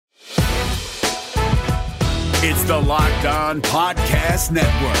It's the Locked On Podcast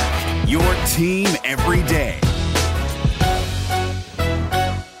Network, your team every day.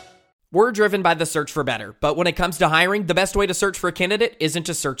 We're driven by the search for better, but when it comes to hiring, the best way to search for a candidate isn't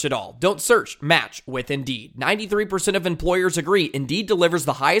to search at all. Don't search, match with Indeed. 93% of employers agree Indeed delivers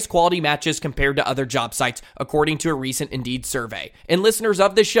the highest quality matches compared to other job sites, according to a recent Indeed survey. And listeners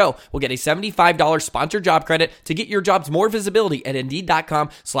of this show will get a $75 sponsored job credit to get your jobs more visibility at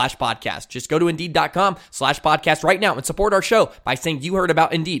Indeed.com/podcast. Just go to Indeed.com/podcast right now and support our show by saying you heard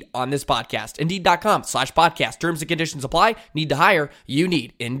about Indeed on this podcast. Indeed.com/podcast. Terms and conditions apply. Need to hire? You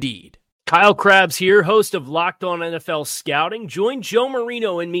need Indeed. Kyle Krabs here, host of Locked On NFL Scouting. Join Joe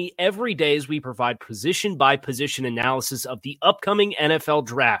Marino and me every day as we provide position-by-position analysis of the upcoming NFL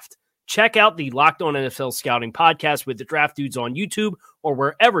Draft. Check out the Locked On NFL Scouting podcast with the Draft Dudes on YouTube or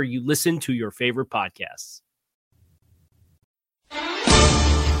wherever you listen to your favorite podcasts.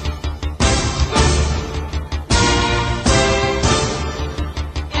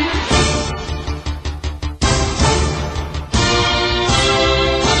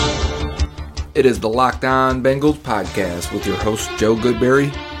 It is the Locked On Bengals podcast with your hosts Joe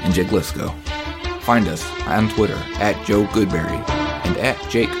Goodberry and Jake Lisco. Find us on Twitter at Joe Goodberry and at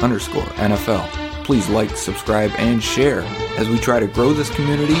Jake_NFL. Please like, subscribe, and share as we try to grow this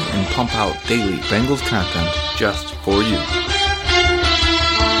community and pump out daily Bengals content just for you.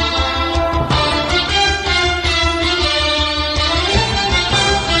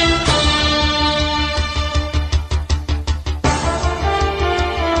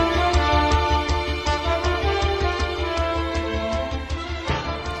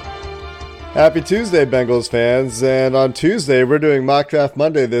 Happy Tuesday, Bengals fans, and on Tuesday we're doing Mock Draft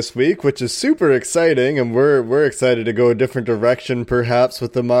Monday this week, which is super exciting, and we're excited to go a different direction perhaps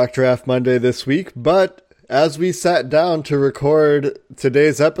with the Mock Draft Monday this week, but as we sat down to record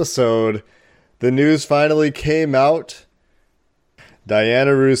today's episode, the news finally came out.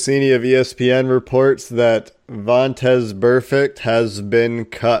 Diana Russini of ESPN reports that Vontaze Burfict has been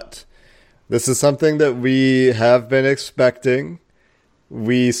cut. This is something that we have been expecting.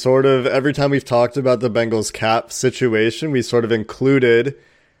 We sort of, every time we've talked about the Bengals cap situation, we sort of included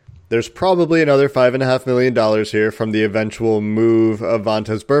there's probably another $5.5 million here from the eventual move of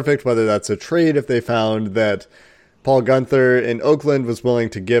Vontaze Burfict, whether that's a trade if they found that Paul Guenther in Oakland was willing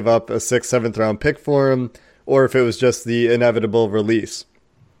to give up a 6th, 7th round pick for him, or if it was just the inevitable release.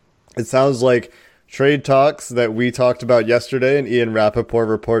 It sounds like trade talks that we talked about yesterday and Ian Rappaport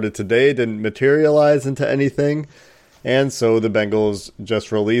reported today didn't materialize into anything. And so the Bengals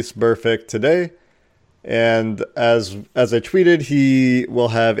just released Burfict today. And as I tweeted, he will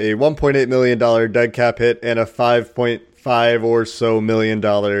have a $1.8 million dead cap hit and a $5.5 or so million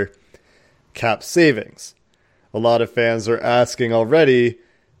cap savings. A lot of fans are asking already,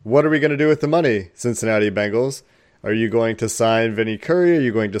 what are we going to do with the money, Cincinnati Bengals? Are you going to sign Vinny Curry? Are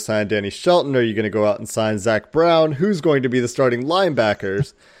you going to sign Danny Shelton? Are you going to go out and sign Zach Brown? Who's going to be the starting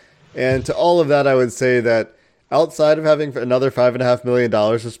linebackers? And to all of that, I would say that outside of having another $5.5 million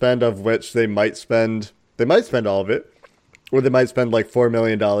to spend, of which they might spend all of it, or they might spend like $4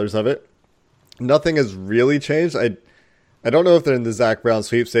 million of it, nothing has really changed. I don't know if they're in the Zach Brown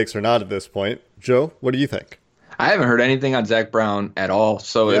sweepstakes or not at this point. Joe, what do you think? I haven't heard anything on Zach Brown at all,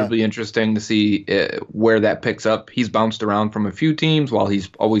 so It'll be interesting to see where that picks up. He's bounced around from a few teams while he's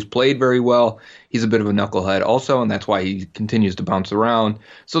always played very well. He's a bit of a knucklehead also, and that's why he continues to bounce around.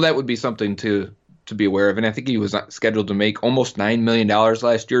 So that would be something to be aware of. And I think he was scheduled to make almost $9 million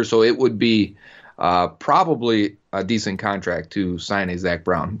last year, so it would be probably a decent contract to sign a Zach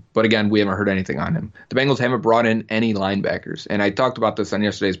Brown. But again, we haven't heard anything on him. The Bengals haven't brought in any linebackers, and I talked about this on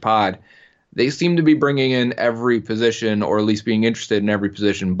yesterday's pod. They seem to be bringing in every position, or at least being interested in every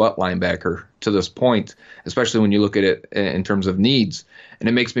position but linebacker to this point, especially when you look at it in terms of needs. And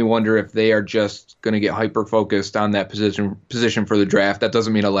it makes me wonder if they are just going to get hyper-focused on that position for the draft. That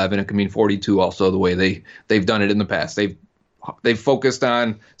doesn't mean 11. It can mean 42 also, the way they've done it in the past. They've focused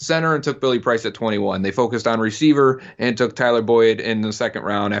on center and took Billy Price at 21. They focused on receiver and took Tyler Boyd in the second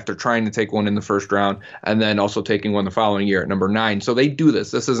round after trying to take one in the first round, and then also taking one the following year at number 9. So they do this.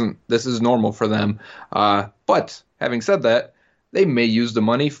 This is normal for them. But having said that, they may use the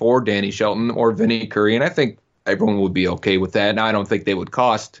money for Danny Shelton or Vinny Curry, and I think everyone would be okay with that. Now, I don't think they would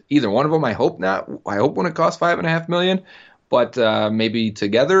cost either one of them. I hope not. I hope when it costs $5.5 million. But maybe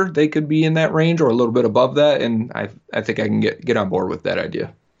together they could be in that range or a little bit above that, and I think I can get on board with that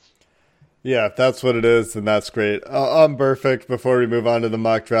idea. Yeah, if that's what it is, then that's great. On Burfict, before we move on to the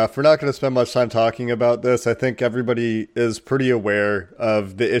mock draft, we're not going to spend much time talking about this. I think everybody is pretty aware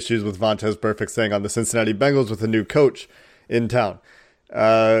of the issues with Vontaze Burfict staying on the Cincinnati Bengals with a new coach in town.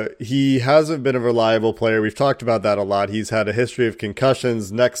 He hasn't been a reliable player. We've talked about that a lot. He's had a history of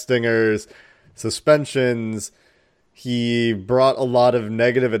concussions, neck stingers, suspensions. He brought a lot of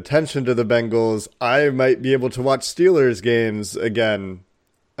negative attention to the Bengals. I might be able to watch Steelers games again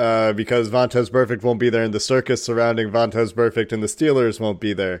because Vontaze Burfict won't be there and the circus surrounding Vontaze Burfict and the Steelers won't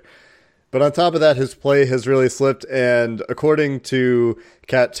be there. But on top of that, his play has really slipped, and according to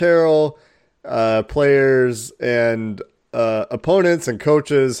Cat Terrell, players and opponents and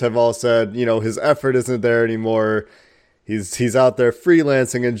coaches have all said, his effort isn't there anymore. He's out there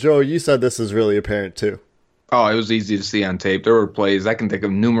freelancing, and Joe, you said this is really apparent too. Oh, it was easy to see on tape. There were plays, I can think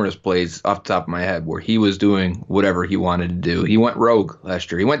of numerous plays off the top of my head where he was doing whatever he wanted to do. He went rogue last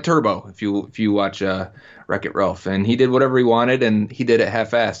year. He went turbo, if you watch Wreck-It Ralph. And he did whatever he wanted, and he did it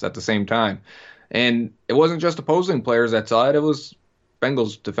half-assed at the same time. And it wasn't just opposing players that saw it. It was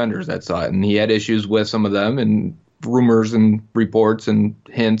Bengals defenders that saw it. And he had issues with some of them, and rumors and reports and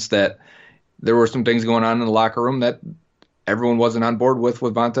hints that there were some things going on in the locker room that everyone wasn't on board with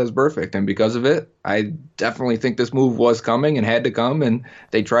Vontaze Burfict. And because of it, I definitely think this move was coming and had to come, and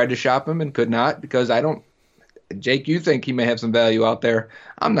they tried to shop him and could not because Jake, you think he may have some value out there.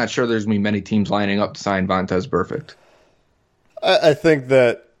 I'm not sure there's going to be many teams lining up to sign Vontaze Burfict. I think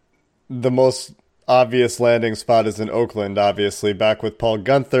that the most obvious landing spot is in Oakland, obviously, back with Paul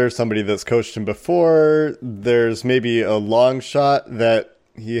Guenther, somebody that's coached him before. There's maybe a long shot that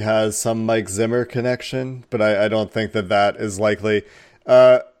he has some Mike Zimmer connection, but I don't think that is likely.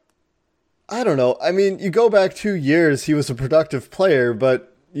 I don't know. I mean, you go back 2 years, he was a productive player,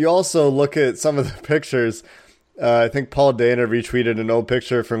 but you also look at some of the pictures. I think Paul Dana retweeted an old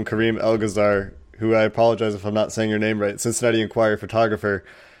picture from Kareem Elgazar, who I apologize if I'm not saying your name right, Cincinnati Enquirer photographer,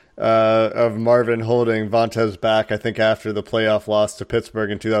 of Marvin holding Vontaze back, I think after the playoff loss to Pittsburgh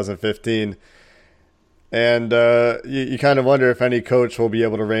in 2015. And you kind of wonder if any coach will be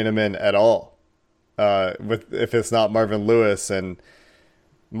able to rein him in at all, if it's not Marvin Lewis. And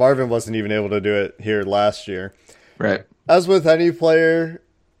Marvin wasn't even able to do it here last year. Right. As with any player,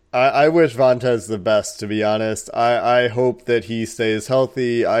 I wish Vontaze the best, to be honest. I hope that he stays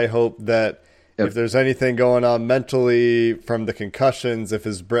healthy. I hope that if there's anything going on mentally from the concussions,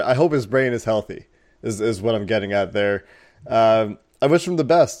 I hope his brain is healthy, is what I'm getting at there. I wish him the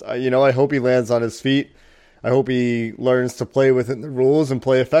best. I hope he lands on his feet. I hope he learns to play within the rules and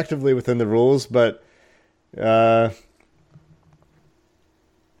play effectively within the rules. But, I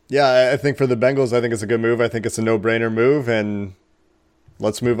think for the Bengals, I think it's a good move. I think it's a no-brainer move, and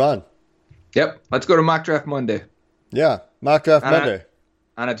let's move on. Yep. Let's go to Mock Draft Monday. Yeah, Mock Draft Monday.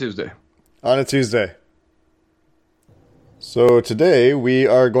 On a Tuesday. On a Tuesday. So today we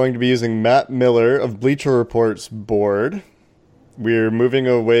are going to be using Matt Miller of Bleacher Report's board. We're moving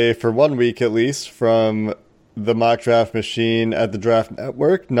away for 1 week at least from the mock draft machine at the Draft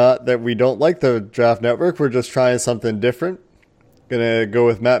Network. Not that we don't like the Draft Network, we're just trying something different. Gonna go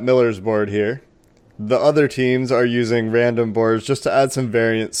with Matt Miller's board here. The other teams are using random boards just to add some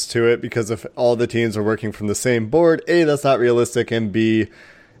variance to it, because if all the teams are working from the same board, A, that's not realistic, and B,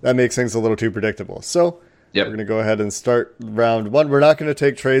 that makes things a little too predictable. So we're going to go ahead and start round one. We're not going to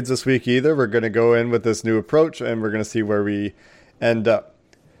take trades this week either. We're going to go in with this new approach, and we're going to see where we end up.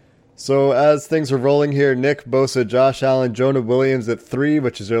 So as things are rolling here, Nick Bosa, Josh Allen, Jonah Williams at 3,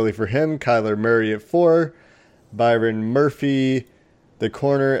 which is early for him. Kyler Murray at 4. Byron Murphy, the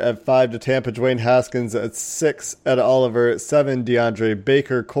corner, at 5 to Tampa. Dwayne Haskins at 6. Ed Oliver at 7. DeAndre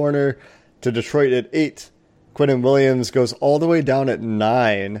Baker, corner, to Detroit at 8. Quinnen Williams goes all the way down at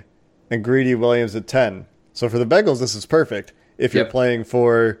 9. And Greedy Williams at 10. So for the Bengals, this is perfect if you're playing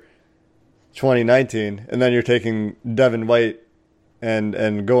for 2019, and then you're taking Devin White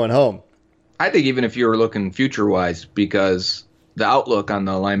and going home. I think even if you were looking future-wise, because the outlook on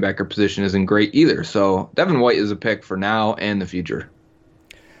the linebacker position isn't great either. So Devin White is a pick for now and the future.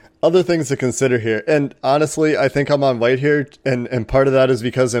 Other things to consider here, and honestly, I think I'm on White here, and part of that is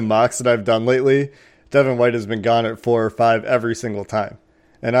because in mocks that I've done lately, Devin White has been gone at 4 or 5 every single time.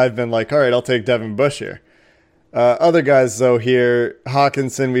 And I've been like, all right, I'll take Devin Bush here. Other guys, though, here,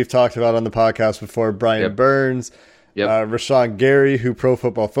 Hawkinson, we've talked about on the podcast before, Brian Burns, Rashawn Gary, who Pro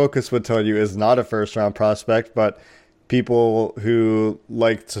Football Focus would tell you is not a first-round prospect, but people who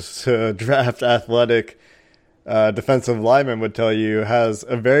like to draft athletic defensive linemen would tell you has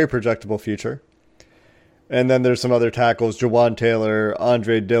a very projectable future. And then there's some other tackles, Jawan Taylor,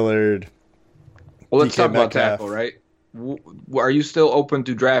 Andre Dillard. Well, let's DK talk about Metcalf. tackle, right? Are you still open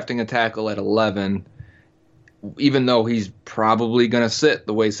to drafting a tackle at 11, even though he's probably going to sit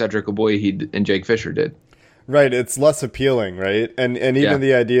the way Cedric Ogbuehi and Jake Fisher did? Right, it's less appealing, right? And even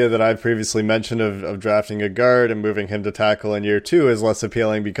the idea that I've previously mentioned of drafting a guard and moving him to tackle in year 2 is less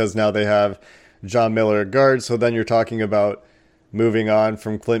appealing because now they have John Miller at guard. So then you're talking about moving on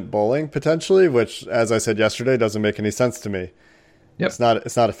from Clint Bowling potentially, which, as I said yesterday, doesn't make any sense to me. Yep.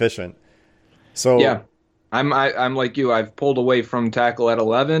 It's not efficient. So yeah, I'm like you. I've pulled away from tackle at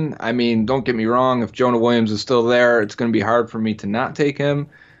 11. I mean, don't get me wrong. If Jonah Williams is still there, it's going to be hard for me to not take him.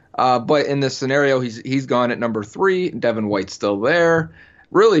 But in this scenario, he's gone at number 3. Devin White's still there.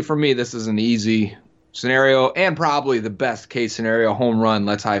 Really, for me, this is an easy scenario and probably the best case scenario. Home run,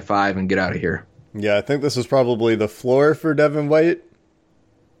 let's high five and get out of here. Yeah, I think this is probably the floor for Devin White.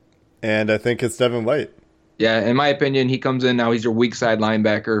 And I think it's Devin White. Yeah, in my opinion, he comes in now. He's your weak side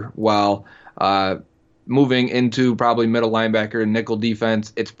linebacker while moving into probably middle linebacker and nickel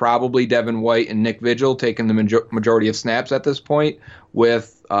defense. It's probably Devin White and Nick Vigil taking the majority of snaps at this point,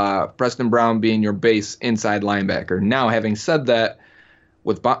 with Preston Brown being your base inside linebacker. Now, having said that,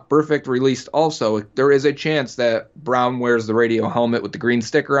 with Burfict released also, there is a chance that Brown wears the radio helmet with the green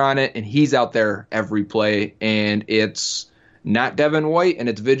sticker on it, and he's out there every play, and it's not Devin White, and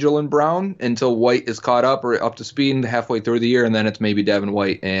it's Vigil and Brown until White is caught up or up to speed halfway through the year, and then it's maybe Devin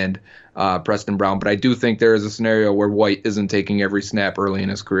White and Preston Brown. But I do think there is a scenario where White isn't taking every snap early in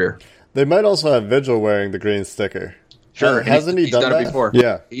his career. They might also have Vigil wearing the green sticker. Sure, hasn't he done that it before?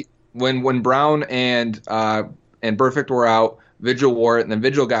 Yeah. When Brown and Burfict were out, Vigil wore it, and then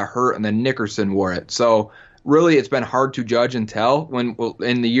Vigil got hurt, and then Nickerson wore it. So really, it's been hard to judge and tell. When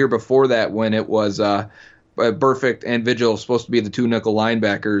in the year before that, when it was Burfict and Vigil supposed to be the 2 nickel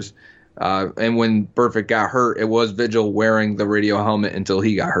linebackers, and when Burfict got hurt, it was Vigil wearing the radio helmet until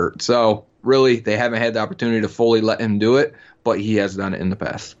he got hurt. So really, they haven't had the opportunity to fully let him do it, but he has done it in the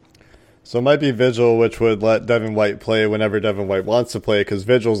past. So it might be Vigil, which would let Devin White play whenever Devin White wants to play, because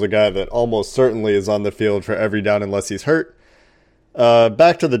Vigil's a guy that almost certainly is on the field for every down unless he's hurt.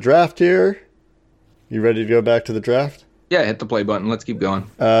 Back to the draft here. You ready to go back to the draft? Yeah, hit the play button. Let's keep going.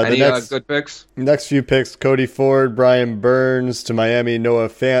 Any good picks? Next few picks: Cody Ford, Brian Burns to Miami, Noah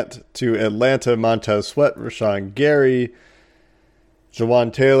Fant to Atlanta, Montez Sweat, Rashawn Gary,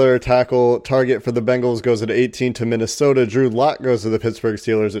 Jawan Taylor, tackle target for the Bengals, goes at 18 to Minnesota. Drew Lock goes to the Pittsburgh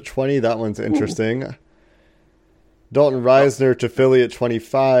Steelers at 20. That one's interesting. Ooh. Dalton Reisner to Philly at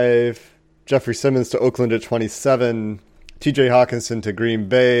 25. Jeffrey Simmons to Oakland at 27. TJ Hawkinson to Green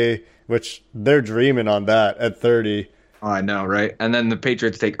Bay, which they're dreaming on that at 30. Oh, I know, right? And then the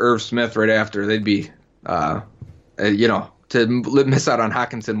Patriots take Irv Smith right after. They'd be, to miss out on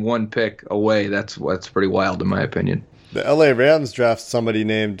Hawkinson 1 pick away, that's pretty wild in my opinion. The LA Rams draft somebody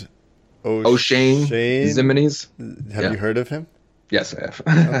named O'Shane Zimenez. Have you heard of him? Yes, I have.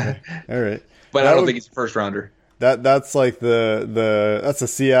 Okay. All right. But I don't think he's a first rounder. That's like that's a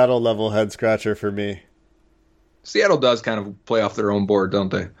Seattle level head scratcher for me. Seattle does kind of play off their own board, don't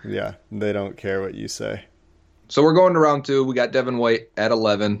they? Yeah, they don't care what you say. So we're going to round 2. We got Devin White at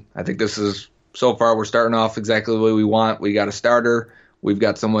 11. I think this is, so far, we're starting off exactly the way we want. We got a starter. We've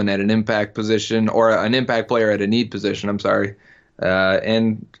got someone at an impact position, or an impact player at a need position, I'm sorry.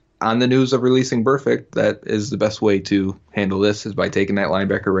 And on the news of releasing Burfict, that is the best way to handle this, is by taking that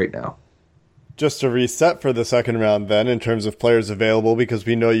linebacker right now. Just to reset for the second round then, in terms of players available, because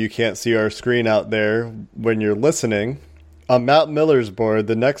we know you can't see our screen out there when you're listening. On Matt Miller's board,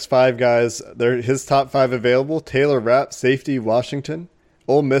 the next 5 guys, his top 5 available: Taylor Rapp, safety, Washington.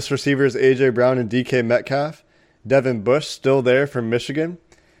 Ole Miss receivers A.J. Brown and DK Metcalf. Devin Bush, still there from Michigan.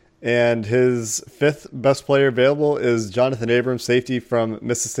 And his 5th best player available is Jonathan Abrams, safety from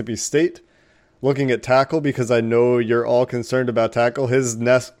Mississippi State. Looking at tackle, because I know you're all concerned about tackle, his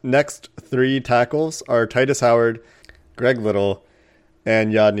next 3 tackles are Titus Howard, Greg Little,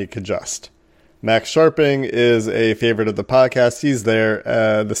 and Yadni Kajust. Max Sharping is a favorite of the podcast. He's there,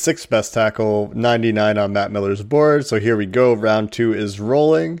 the 6th best tackle, 99 on Matt Miller's board. So here we go. Round 2 is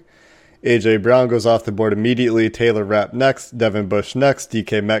rolling. A.J. Brown goes off the board immediately. Taylor Rapp next. Devin Bush next.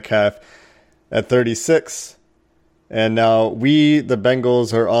 DK Metcalf at 36. And now the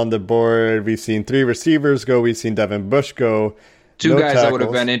Bengals, are on the board. We've seen 3 receivers go. We've seen Devin Bush go. 2 guys tackles I would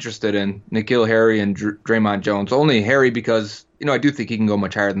have been interested in: N'Keal Harry and Draymond Jones. Only Harry because, I do think he can go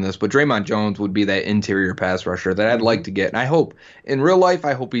much higher than this, but Draymond Jones would be that interior pass rusher that I'd like to get. And I hope, in real life,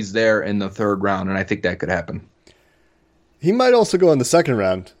 he's there in the 3rd round, and I think that could happen. He might also go in the 2nd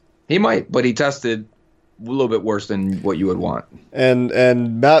round. He might, but he tested a little bit worse than what you would want.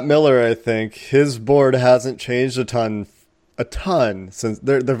 And Matt Miller, I think, his board hasn't changed a ton since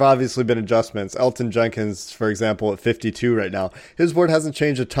there've obviously been adjustments. Elton Jenkins, for example, at 52 right now. His board hasn't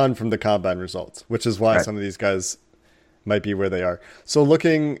changed a ton from the combine results, which is why some of these guys might be where they are. So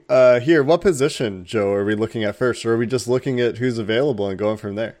looking here, what position, Joe, are we looking at first? Or are we just looking at who's available and going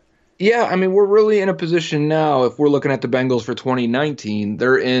from there? Yeah, I mean, we're really in a position now, if we're looking at the Bengals for 2019,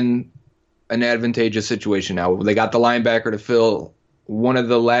 they're in an advantageous situation now. They got the linebacker to fill one of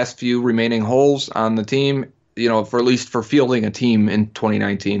the last few remaining holes on the team, for at least for fielding a team in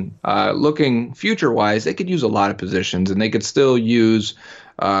 2019. Looking future-wise, they could use a lot of positions, and they could still use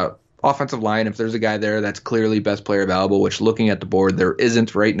offensive line if there's a guy there that's clearly best player available, which looking at the board, there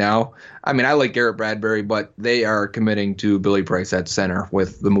isn't right now. I mean, I like Garrett Bradbury, but they are committing to Billy Price at center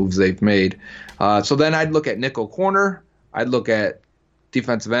with the moves they've made. So then I'd look at nickel corner. I'd look at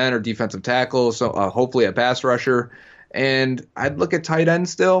defensive end or defensive tackle, so hopefully a pass rusher. And I'd look at tight end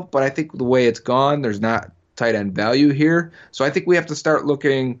still, but I think the way it's gone, there's not tight end value here. So I think we have to start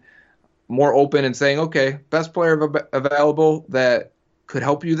looking more open and saying, okay, best player available that could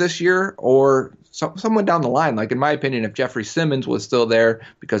help you this year, or someone down the line. Like, in my opinion, if Jeffrey Simmons was still there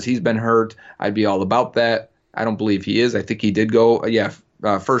because he's been hurt, I'd be all about that. I don't believe he is. I think he did go,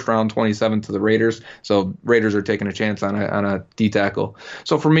 first round 27 to the Raiders. So Raiders are taking a chance on a D tackle.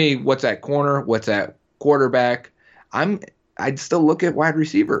 So for me, what's at corner? What's at quarterback? I'd still look at wide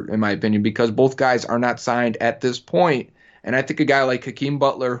receiver, in my opinion, because both guys are not signed at this point. And I think a guy like Hakeem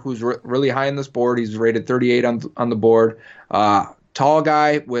Butler, who's really high on this board, he's rated 38 on the board. Tall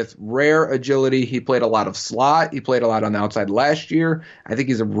guy with rare agility. He played a lot of slot. He played a lot on the outside last year. I think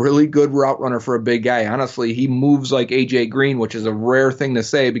he's a really good route runner for a big guy. Honestly, he moves like A.J. Green, which is a rare thing to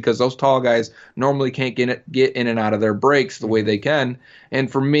say because those tall guys normally can't get in and out of their breaks the way they can.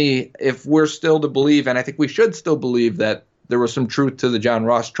 And for me, if we're still to believe, and I think we should still believe that there was some truth to the John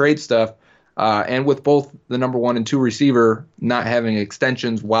Ross trade stuff, and with both the number 1 and 2 receiver not having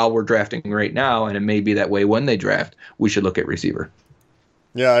extensions while we're drafting right now, and it may be that way when they draft, we should look at receiver.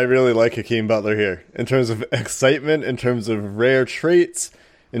 Yeah, I really like Hakeem Butler here. In terms of excitement, in terms of rare traits,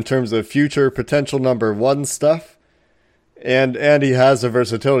 in terms of future potential number 1 stuff. And he has a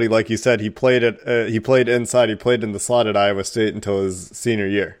versatility. Like you said, he played inside, he played in the slot at Iowa State until his senior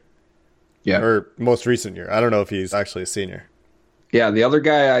year. Yeah. Or most recent year. I don't know if he's actually a senior. Yeah, the other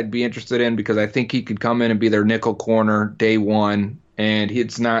guy I'd be interested in, because I think he could come in and be their nickel corner day one, and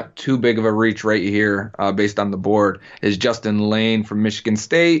it's not too big of a reach right here based on the board, is Justin Lane from Michigan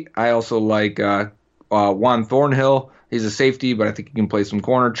State. I also like Juan Thornhill. He's a safety, but I think he can play some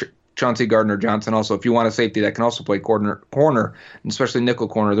corner. Chauncey Gardner-Johnson also, if you want a safety that can also play corner, and especially nickel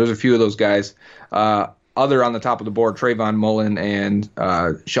corner. There's a few of those guys. Other on the top of the board, Trayvon Mullen and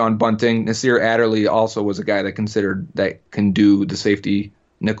Sean Bunting. Nasir Adderley also was a guy that considered that can do the safety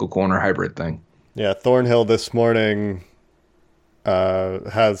nickel corner hybrid thing. Yeah, Thornhill this morning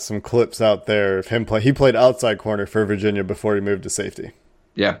has some clips out there of him play. He played outside corner for Virginia before he moved to safety.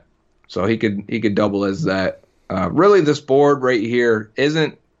 Yeah, so he could double as that. Really, this board right here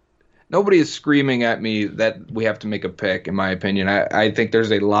isn't. Nobody is screaming at me that we have to make a pick. In my opinion, I think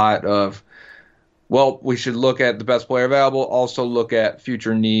there's a lot of. Well, we should look at the best player available, also look at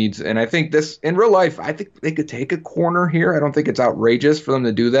future needs. And I think this, in real life, I think they could take a corner here. I don't think it's outrageous for them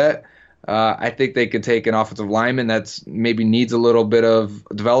to do that. I think they could take an offensive lineman that's maybe needs a little bit of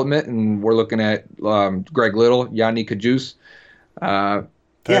development. And we're looking at Greg Little, Yanni Kajus. I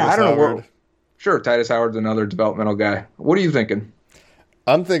don't know. Sure, Titus Howard's another developmental guy. What are you thinking?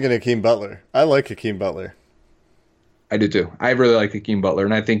 I'm thinking Hakeem Butler. I like Hakeem Butler. I do too. I really like Hakeem Butler,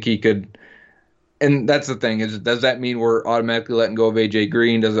 and I think he could. And that's the thing, is does that mean we're automatically letting go of A.J.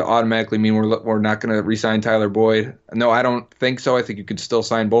 Green? Does it automatically mean we're not going to re-sign Tyler Boyd? No, I don't think so. I think you could still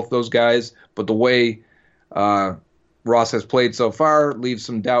sign both those guys. But the way Ross has played so far leaves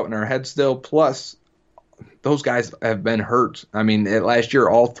some doubt in our head still. Plus, those guys have been hurt. I mean, last year,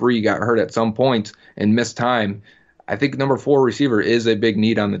 all 3 got hurt at some point and missed time. I think number 4 receiver is a big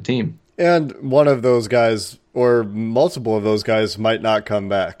need on the team. And one of those guys, or multiple of those guys, might not come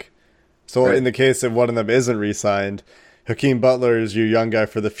back. So right. In the case that one of them isn't re-signed, Hakeem Butler is your young guy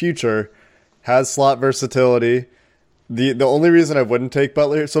for the future, has slot versatility. The only reason I wouldn't take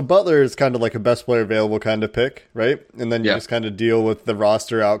Butler, so Butler is kind of like a best player available kind of pick, right? And then you just kind of deal with the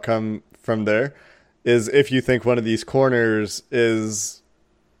roster outcome from there, is if you think one of these corners is,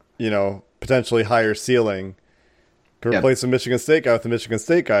 potentially higher ceiling, to replace a Michigan State guy with a Michigan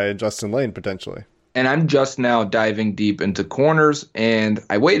State guy and Justin Lane potentially. And I'm just now diving deep into corners, and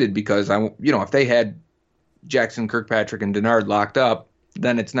I waited because if they had Jackson Kirkpatrick and Denard locked up,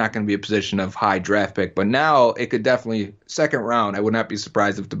 then it's not going to be a position of high draft pick. But now it could definitely, second round, I would not be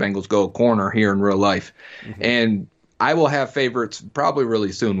surprised if the Bengals go corner here in real life. Mm-hmm. And I will have favorites probably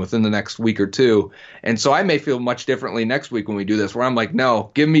really soon, within the next week or two. And so I may feel much differently next week when we do this, where I'm like,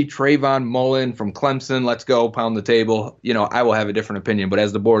 no, give me Trayvon Mullen from Clemson. Let's go pound the table. I will have a different opinion. But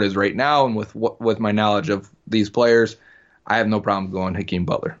as the board is right now, and with my knowledge of these players, I have no problem going Hakeem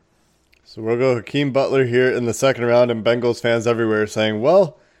Butler. So we'll go Hakeem Butler here in the second round, and Bengals fans everywhere saying,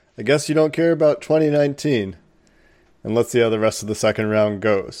 well, I guess you don't care about 2019. And let's see how the rest of the second round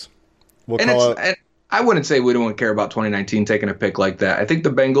goes. And I wouldn't say we don't care about 2019 taking a pick like that. I think the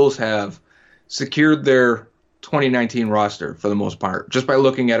Bengals have secured their 2019 roster for the most part, just by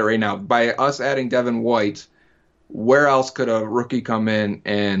looking at it right now. By us adding Devin White, where else could a rookie come in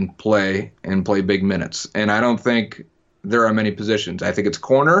and play big minutes? And I don't think there are many positions. I think it's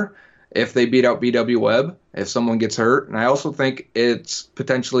corner if they beat out BW Webb, if someone gets hurt. And I also think it's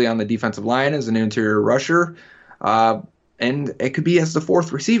potentially on the defensive line as an interior rusher. And it could be as the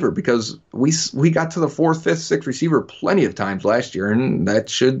fourth receiver, because we got to the fourth, fifth, sixth receiver plenty of times last year, and that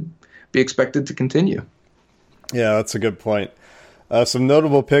should be expected to continue. Yeah, that's a good point. Some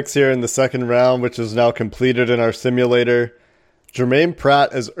notable picks here in the second round, which is now completed in our simulator. Jermaine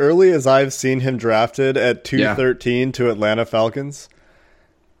Pratt, as early as I've seen him drafted at 213 to Atlanta Falcons.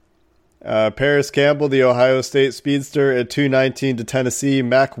 Paris Campbell, the Ohio State speedster, at 219 to Tennessee.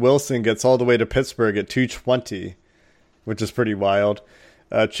 Mac Wilson gets all the way to Pittsburgh at 220, which is pretty wild.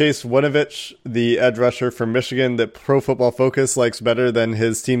 Chase Winovich, the edge rusher from Michigan that Pro Football Focus likes better than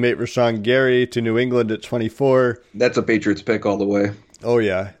his teammate Rashawn Gary, to New England at 24. That's a Patriots pick all the way. Oh,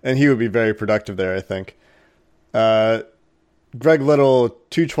 yeah. And he would be very productive there, I think. Greg Little,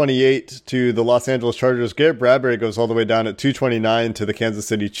 228 to the Los Angeles Chargers. Garrett Bradbury goes all the way down at 229 to the Kansas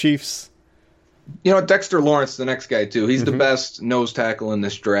City Chiefs. Dexter Lawrence, the next guy, too. He's the best nose tackle in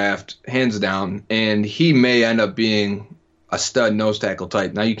this draft, hands down, and he may end up being a stud nose tackle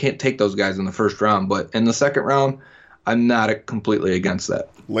type. Now, you can't take those guys in the first round, but in the second round, I'm not completely against that.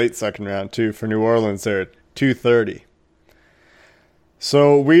 Late second round, too, for New Orleans there at 230.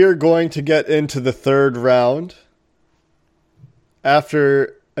 So we are going to get into the third round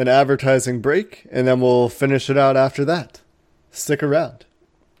after an advertising break, and then we'll finish it out after that. Stick around.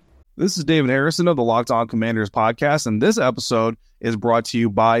 This is David Harrison of the Locked On Commanders podcast, and this episode is brought to you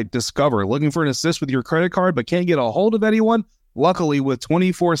by Discover. Looking for an assist with your credit card but can't get a hold of anyone? Luckily, with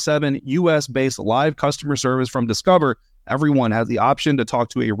 24/7 U.S.-based live customer service from Discover, everyone has the option to talk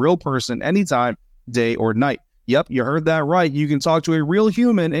to a real person anytime, day or night. Yep, you heard that right. You can talk to a real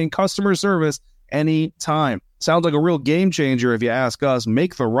human in customer service anytime. Sounds like a real game changer if you ask us.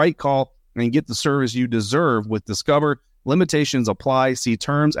 Make the right call and get the service you deserve with Discover. Limitations apply. See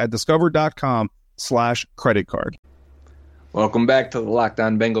terms at discover.com/creditcard. Welcome back to the Locked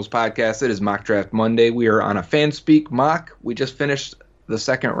On Bengals podcast. It is Mock Draft Monday. We are on a fan speak mock. We just finished the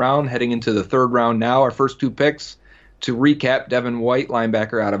second round, heading into the third round now. Our first two picks, to recap, Devin White,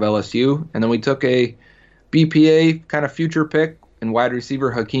 linebacker out of LSU. And then we took a BPA kind of future pick and wide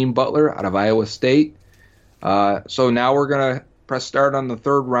receiver Hakeem Butler out of Iowa State. So now we're going to press start on the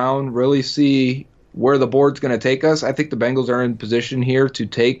third round, really see where the board's going to take us. I think the Bengals are in position here to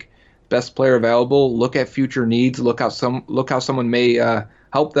take best player available, look at future needs, look how someone may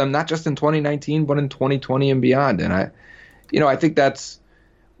help them, not just in 2019, but in 2020 and beyond. And I think that's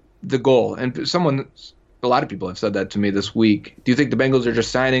the goal. And a lot of people have said that to me this week. Do you think the Bengals are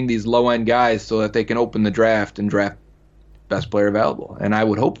just signing these low-end guys so that they can open the draft and draft best player available? And I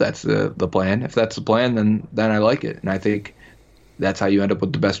would hope that's the plan. If that's the plan, then I like it. And I think that's how you end up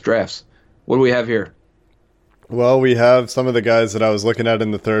with the best drafts. What do we have here? Well, we have some of the guys that I was looking at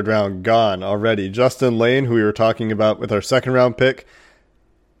in the third round gone already. Justin Lane, who we were talking about with our second round pick,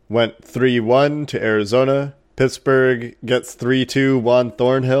 went 3-1 to Arizona. Pittsburgh gets 3-2, Juan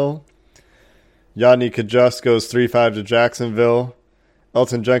Thornhill. Yanni Kajus goes 3-5 to Jacksonville.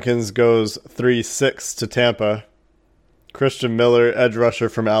 Elton Jenkins goes 3-6 to Tampa. Christian Miller, edge rusher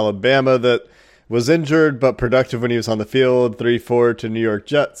from Alabama that was injured but productive when he was on the field, 3-4 to New York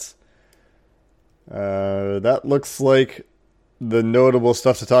Jets. That looks like the notable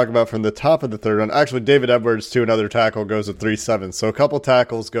stuff to talk about from the top of the third round. Actually, David Edwards to another tackle goes at 3-7. So a couple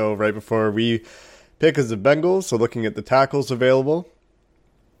tackles go right before we pick as the Bengals. So looking at the tackles available,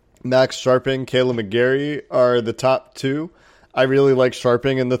 Max Sharping, Caleb McGarry are the top two. I really like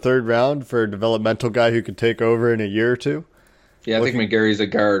Sharping in the third round for a developmental guy who could take over in a year or two. Yeah, I think McGarry's a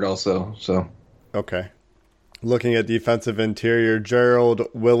guard also. So okay. Looking at defensive interior, Gerald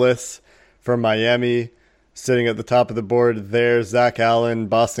Willis from Miami, sitting at the top of the board there. Zach Allen,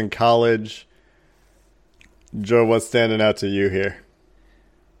 Boston College. Joe, what's standing out to you here?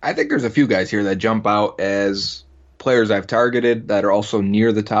 I think there's a few guys here that jump out as players I've targeted that are also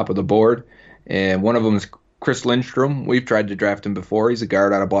near the top of the board. And one of them is Chris Lindstrom, we've tried to draft him before. He's a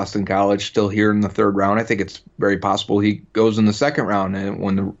guard out of Boston College, still here in the third round. I think it's very possible he goes in the second round and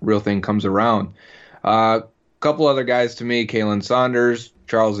when the real thing comes around. A couple other guys to me, Kalen Saunders,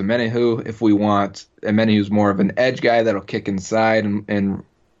 Charles Omenihu, if we want. Omenihu's more of an edge guy that'll kick inside and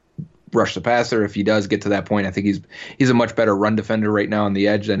rush the passer. If he does get to that point, I think he's a much better run defender right now on the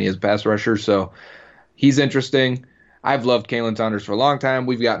edge than he is pass rusher. So he's interesting. I've loved Kalen Saunders for a long time.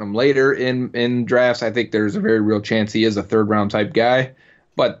 We've gotten him later in drafts. I think there's a very real chance he is a third-round type guy.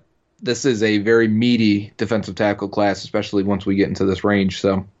 But this is a very meaty defensive tackle class, especially once we get into this range.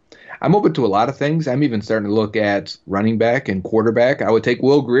 So I'm open to a lot of things. I'm even starting to look at running back and quarterback. I would take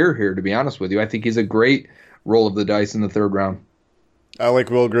Will Grier here, to be honest with you. I think he's a great roll of the dice in the third round. I like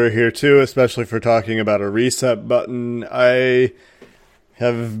Will Grier here, too, especially for talking about a reset button. I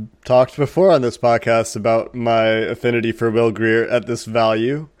have talked before on this podcast about my affinity for Will Grier at this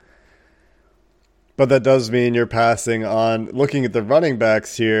value. But that does mean you're passing on. Looking at the running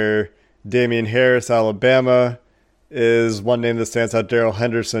backs here, Damian Harris, Alabama, is one name that stands out. Darrell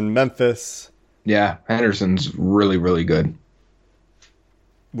Henderson, Memphis. Yeah, Henderson's really, really good.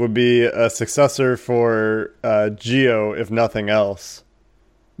 Would be a successor for Gio, if nothing else.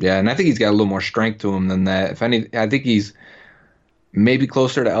 Yeah, and I think he's got a little more strength to him than that. If any, I think he's maybe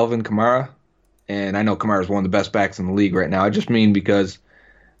closer to Alvin Kamara, and I know Kamara is one of the best backs in the league right now. I just mean because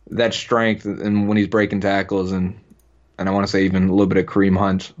that strength and when he's breaking tackles and I want to say even a little bit of Kareem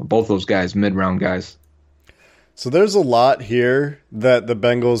Hunt, both those guys, mid-round guys. So there's a lot here that the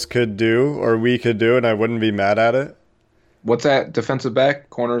Bengals could do or we could do, and I wouldn't be mad at it. What's that, defensive back,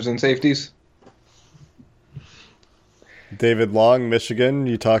 corners and safeties? David Long, Michigan,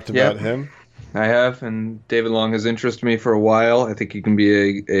 you talked about him. I have, and David Long has interested me for a while. I think he can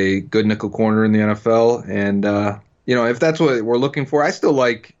be a good nickel corner in the NFL. And, if that's what we're looking for, I still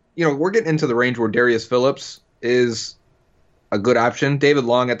like, we're getting into the range where Darius Phillips is a good option. David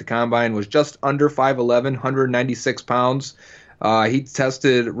Long at the Combine was just under 5'11", 196 pounds. He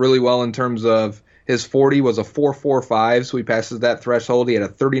tested really well in terms of his 40 was a 4.45, so he passes that threshold. He had a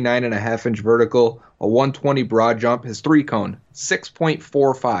 39.5-inch vertical, a 120 broad jump. His three-cone,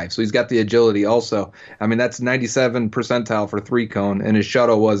 6.45, so he's got the agility also. I mean, that's 97 percentile for three-cone, and his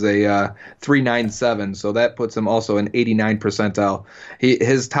shuttle was a 3.97, so that puts him also in 89 percentile.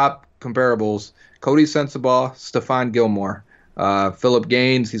 His top comparables, Cody Sensabaugh, Stephon Gilmore, Philip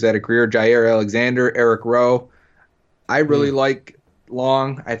Gaines, he's had a career, Jair Alexander, Eric Rowe. I really like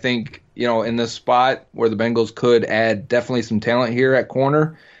Long. I think, in this spot where the Bengals could add definitely some talent here at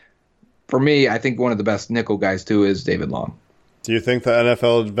corner, for me, I think one of the best nickel guys, too, is David Long. Do you think the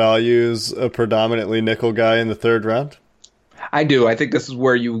NFL values a predominantly nickel guy in the third round? I do. I think this is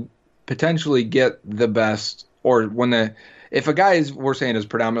where you potentially get the best, or if a guy we're saying is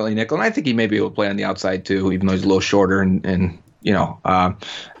predominantly nickel, and I think he may be able to play on the outside, too, even though he's a little shorter and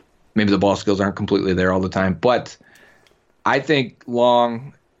maybe the ball skills aren't completely there all the time. But I think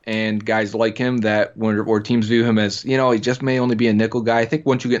Long and guys like him that where teams view him as, he just may only be a nickel guy. I think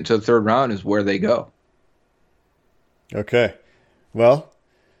once you get into the third round is where they go. Okay. Well,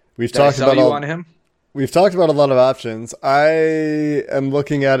 we've talked about a lot of options. I am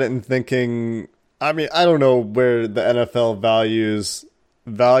looking at it and thinking, I don't know where the NFL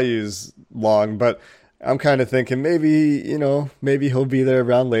values Long, but I'm kind of thinking maybe he'll be there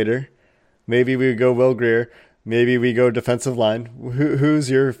around later. Maybe we go Will Grier. Maybe we go defensive line. Who's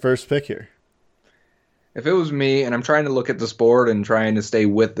your first pick here? If it was me, and I'm trying to look at this board and trying to stay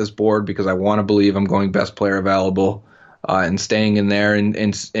with this board because I want to believe I'm going best player available and staying in there and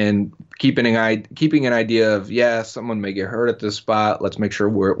keeping an idea of, someone may get hurt at this spot. Let's make sure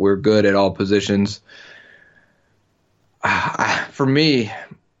we're good at all positions. For me,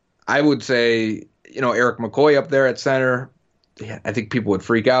 I would say, Eric McCoy up there at center. I think people would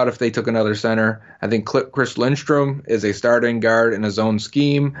freak out if they took another center. I think Chris Lindstrom is a starting guard in his own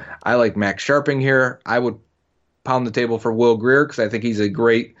scheme. I like Max Sharping here. I would pound the table for Will Grier because I think he's a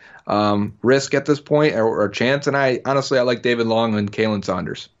great risk at this point or chance. And I like David Long and Kalen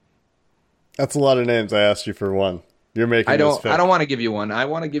Saunders. That's a lot of names. I asked you for one. You're making this pick. I don't want to give you one. I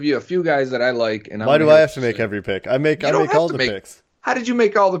want to give you a few guys that I like. And why do I have to make every pick? I make all the picks. How did you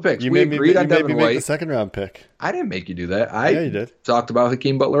make all the picks? We agreed on Devin White. Make the second round pick. I didn't make you do that. Yeah, you did. Talked about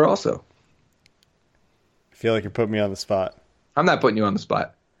Hakeem Butler also. I feel like you're putting me on the spot. I'm not putting you on the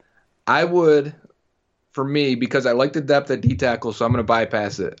spot. I would, for me, because I like the depth at D tackle, so I'm going to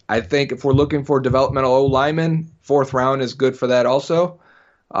bypass it. I think if we're looking for developmental O linemen, fourth round is good for that also.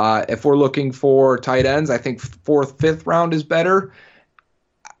 If we're looking for tight ends, I think fourth, fifth round is better.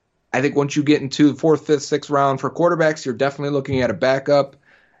 I think once you get into the fourth, fifth, sixth round for quarterbacks, you're definitely looking at a backup.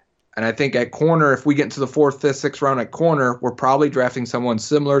 And I think at corner, if we get into the 4th, 5th, 6th round at corner, we're probably drafting someone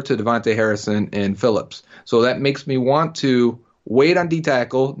similar to Devontae Harrison and Phillips. So that makes me want to wait on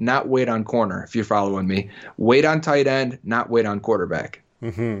D-tackle, not wait on corner, if you're following me. Wait on tight end, not wait on quarterback.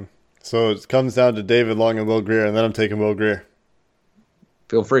 Mm-hmm. So it comes down to David Long and Will Grier, and then I'm taking Will Grier.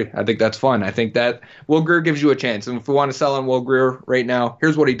 Feel free. I think that's fun. I think that Will Grier gives you a chance. And if we want to sell on Will Grier right now,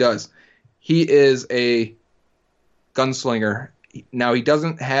 here's what he does. He is a gunslinger. Now, he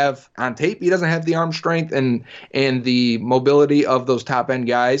doesn't have, on tape, he doesn't have the arm strength and the mobility of those top-end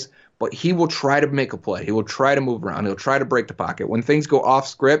guys, but he will try to make a play. He will try to move around. He'll try to break the pocket. When things go off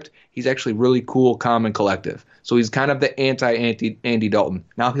script, he's actually really cool, calm, and collective. So he's kind of the anti-Andy Dalton.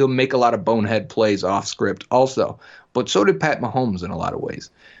 Now, he'll make a lot of bonehead plays off script also, but so did Pat Mahomes in a lot of ways.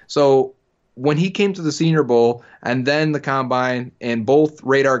 So when he came to the Senior Bowl and then the Combine, and both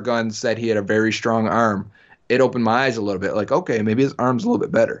radar guns said he had a very strong arm, it opened my eyes a little bit, like, okay, maybe his arm's a little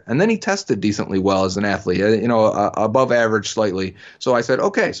bit better. And then he tested decently well as an athlete, above average slightly. So I said,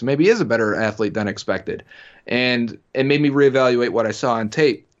 okay, so maybe he is a better athlete than expected. And it made me reevaluate what I saw on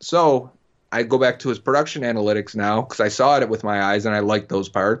tape. So I go back to his production analytics now because I saw it with my eyes and I like those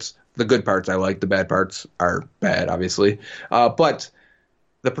parts. The good parts I like, the bad parts are bad, obviously. But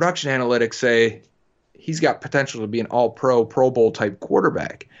the production analytics say he's got potential to be an all-pro, Pro Bowl type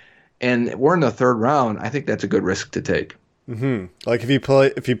quarterback. And we're in the 3rd round. I think that's a good risk to take. Mm-hmm. Like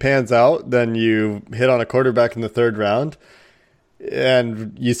if he pans out, then you hit on a quarterback in the 3rd round,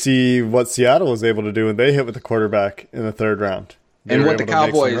 and you see what Seattle was able to do when they hit with the quarterback in the 3rd round. And what the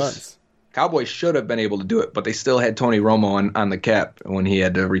Cowboys should have been able to do it, but they still had Tony Romo on the cap when he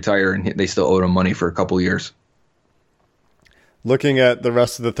had to retire, and they still owed him money for a couple of years. Looking at the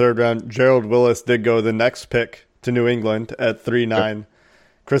rest of the 3rd round, Gerald Willis did go the next pick to New England at 3-9. Yep.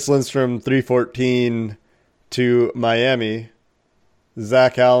 Chris Lindstrom, 314 to Miami.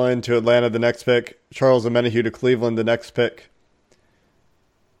 Zach Allen to Atlanta, the next pick. Charles Omenihu to Cleveland, the next pick.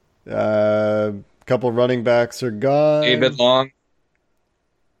 Couple running backs are gone.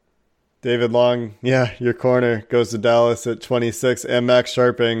 David Long, yeah, your corner, goes to Dallas at 26. And Max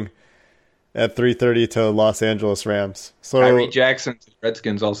Sharping at 330 to Los Angeles Rams. So Tyree Jackson to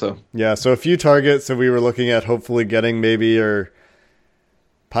Redskins also. Yeah, so a few targets that we were looking at hopefully getting maybe or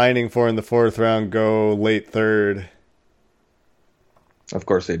pining for in the 4th round go late 3rd. Of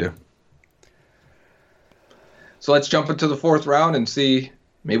course they do. So let's jump into the 4th round and see,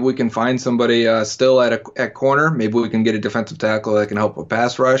 maybe we can find somebody still at corner. Maybe we can get a defensive tackle that can help with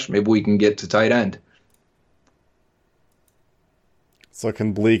pass rush. Maybe we can get to tight end. It's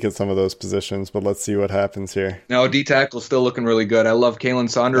looking bleak at some of those positions, but let's see what happens here. No, D-tackle's still looking really good. I love Kalen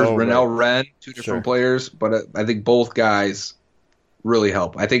Saunders, Rennell Wren, two different players, but I think both guys really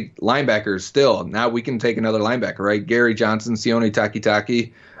help. I think linebackers still. Now we can take another linebacker, right? Gary Johnson, Sione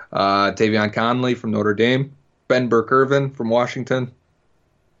Takitaki, Tavion Conley from Notre Dame, Ben Burke-Irvin from Washington.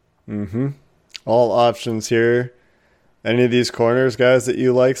 Mm-hmm. All options here. Any of these corners, guys, that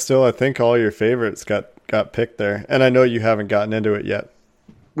you like still? I think all your favorites got picked there. And I know you haven't gotten into it yet.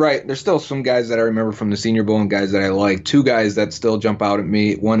 Right. There's still some guys that I remember from the Senior Bowl and guys that I like. Two guys that still jump out at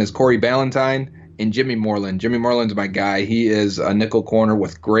me. One is Corey Ballantyne and Jimmy Moreland. Jimmy Moreland's my guy. He is a nickel corner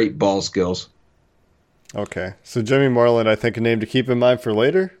with great ball skills. Okay. So Jimmy Moreland, I think a name to keep in mind for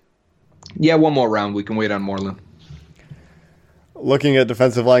later? Yeah, one more round. We can wait on Moreland. Looking at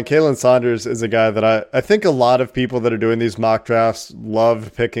defensive line, Kalen Saunders is a guy that I think a lot of people that are doing these mock drafts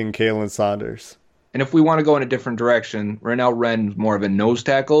love picking Kalen Saunders. And if we want to go in a different direction, Rennell Wren's more of a nose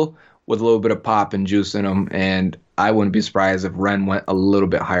tackle with a little bit of pop and juice in him, and I wouldn't be surprised if Wren went a little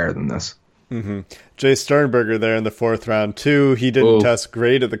bit higher than this. Mm-hmm. Jay Sternberger there in the 4th round, too. He didn't test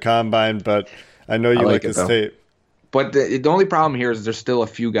great at the Combine, but I know you like his tape. But the only problem here is there's still a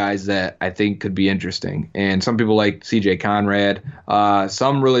few guys that I think could be interesting. And some people like C.J. Conrad.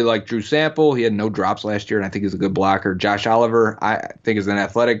 Some really like Drew Sample. He had no drops last year, and I think he's a good blocker. Josh Oliver, I think, is an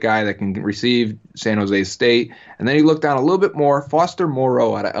athletic guy that can receive, San Jose State. And then he looked down a little bit more. Foster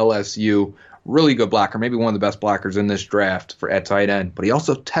Moreau out of LSU, really good blocker, maybe one of the best blockers in this draft at tight end. But he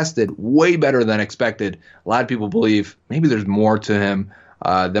also tested way better than expected. A lot of people believe maybe there's more to him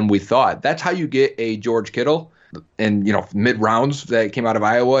than we thought. That's how you get a George Kittle. And, mid-rounds that came out of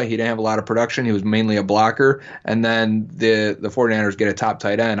Iowa, he didn't have a lot of production. He was mainly a blocker. And then the 49ers get a top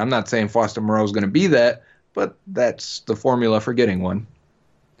tight end. I'm not saying Foster Moreau is going to be that, but that's the formula for getting one.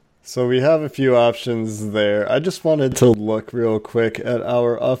 So we have a few options there. I just wanted to look real quick at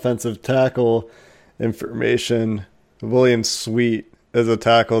our offensive tackle information. William Sweet is a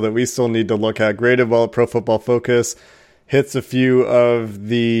tackle that we still need to look at. Graded well at Pro Football Focus. Hits a few of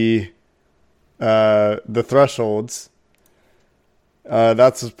the thresholds.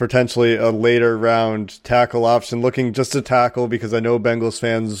 That's potentially a later round tackle option, looking just to tackle, because I know Bengals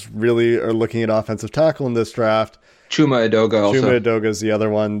fans really are looking at offensive tackle in this draft. Chuma Edoga also. Chuma Edoga is the other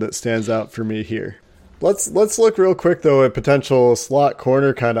one that stands out for me here. Let's look real quick, though, at potential slot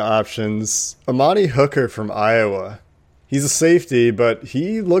corner kind of options. Amani Hooker from Iowa. He's a safety, but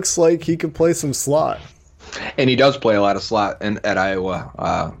he looks like he could play some slot. And he does play a lot of slot at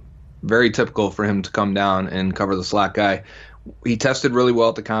Iowa. Very typical for him to come down and cover the slot guy. He tested really well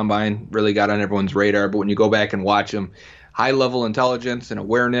at the combine, really got on everyone's radar. But when you go back and watch him, high-level intelligence and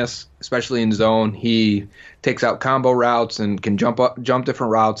awareness, especially in zone. He takes out combo routes and can jump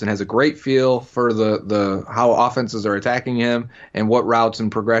different routes and has a great feel for the how offenses are attacking him and what routes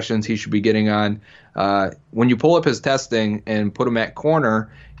and progressions he should be getting on. When you pull up his testing and put him at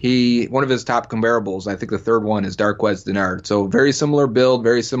corner, one of his top comparables, I think the third one, is Darqueze Dennard. So very similar build,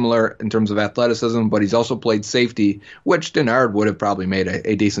 very similar in terms of athleticism, but he's also played safety, which Dennard would have probably made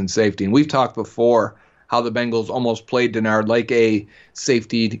a decent safety. And we've talked before how the Bengals almost played Dennard like a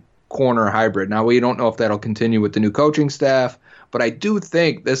safety corner hybrid. Now, we don't know if that'll continue with the new coaching staff, but I do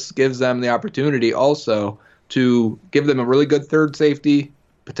think this gives them the opportunity also to give them a really good third safety,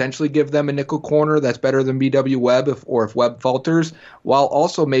 potentially give them a nickel corner that's better than B.W. Webb if Webb falters, while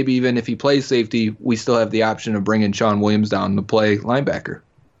also maybe even if he plays safety, we still have the option of bringing Sean Williams down to play linebacker.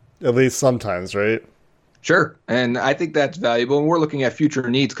 At least sometimes, right? Sure, and I think that's valuable, and we're looking at future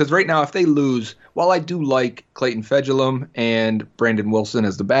needs, because right now if they lose, while I do like Clayton Fedulum and Brandon Wilson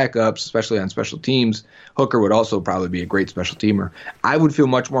as the backups, especially on special teams, Hooker would also probably be a great special teamer. I would feel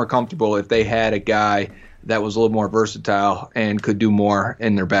much more comfortable if they had a guy that was a little more versatile and could do more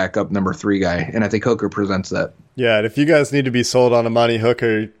in their backup number 3 guy, and I think Hooker presents that. Yeah, and if you guys need to be sold on Amani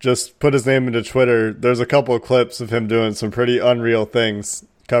Hooker, just put his name into Twitter. There's a couple of clips of him doing some pretty unreal things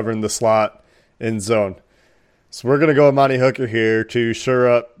covering the slot in zone. So we're going to go Amani Hooker here to shore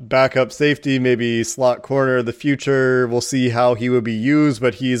up backup safety, maybe slot corner of the future. We'll see how he would be used,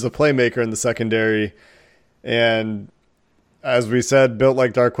 but he's a playmaker in the secondary. And as we said, built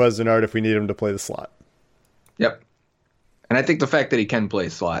like Darqueze Dennard if we need him to play the slot. Yep. And I think the fact that he can play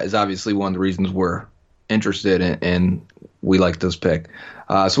slot is obviously one of the reasons we're interested in, and we like this pick.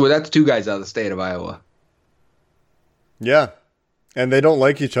 So that's 2 guys out of the state of Iowa. Yeah. And they don't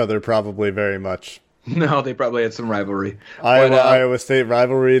like each other probably very much. No, they probably had some rivalry. Iowa State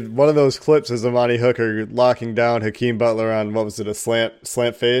rivalry. One of those clips is Amani Hooker locking down Hakeem Butler on, what was it, a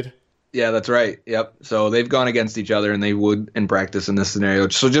slant fade? Yeah, that's right. Yep. So they've gone against each other, and they would in practice in this scenario.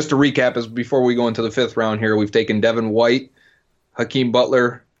 So just to recap, is before we go into the 5th round here, we've taken Devin White, Hakeem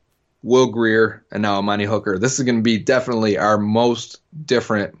Butler, Will Grier, and now Amani Hooker. This is going to be definitely our most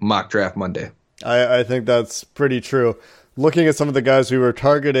different mock draft Monday. I think that's pretty true. Looking at some of the guys we were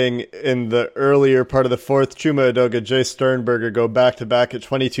targeting in the earlier part of the 4th, Chuma Edoga, Jay Sternberger go back-to-back at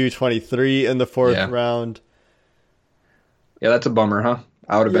 22-23 in the 4th round. Yeah, that's a bummer, huh?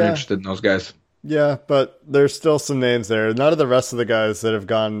 I would have been interested in those guys. Yeah, but there's still some names there. None of the rest of the guys that have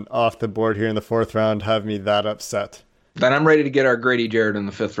gone off the board here in the 4th round have me that upset. Then I'm ready to get our Grady Jarrett in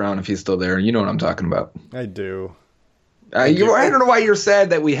the 5th round if he's still there. You know what I'm talking about. I do. I don't know why you're sad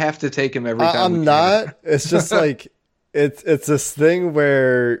that we have to take him every time. I'm not. It's just like... It's this thing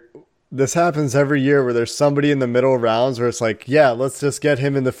where this happens every year where there's somebody in the middle rounds where it's like, yeah, let's just get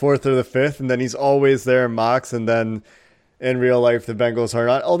him in the 4th or the 5th, and then he's always there in mocks, and then in real life the Bengals are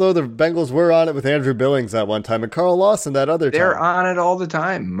not. Although the Bengals were on it with Andrew Billings at one time and Carl Lawson that other time. They're on it all the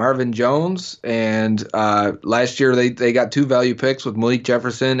time. Marvin Jones, and last year they got 2 value picks with Malik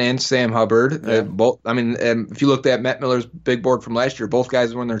Jefferson and Sam Hubbard. Yeah. If you looked at Matt Miller's big board from last year, both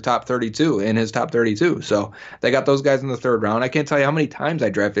guys were in their top 32, in his top 32. So they got those guys in the 3rd round. I can't tell you how many times I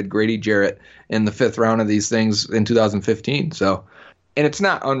drafted Grady Jarrett in the 5th round of these things in 2015. So, and it's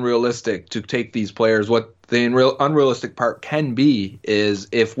not unrealistic to take these players. What the unrealistic part can be is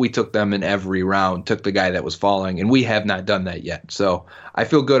if we took them in every round, took the guy that was falling, and we have not done that yet. So I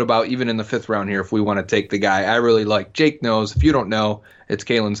feel good about even in the 5th round here if we want to take the guy I really like. Jake knows. If you don't know, it's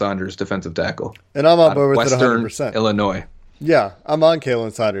Kalen Saunders, defensive tackle. And I'm on board with it Western 100%. Illinois. Yeah, I'm on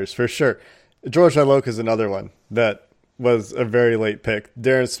Kalen Saunders for sure. George Iloka is another one that was a very late pick.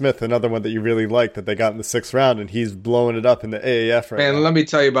 Darren Smith, another one that you really like that they got in the 6th round, and he's blowing it up in the AAF right now. Man, let me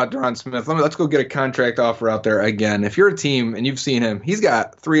tell you about Darren Smith. Let's go get a contract offer out there again. If you're a team and you've seen him, he's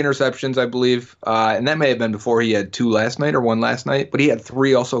got 3 interceptions, I believe, and that may have been before he had 2 last night or 1 last night, but he had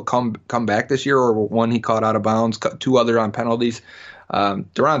 3 also come back this year, or 1 he caught out of bounds, 2 other on penalties.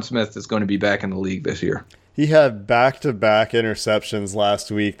 Darren Smith is going to be back in the league this year. He had back-to-back interceptions last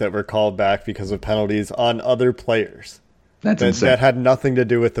week that were called back because of penalties on other players. That's insane. That had nothing to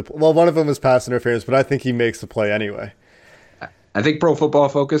do with the... Well, one of them was pass interference, but I think he makes the play anyway. I think Pro Football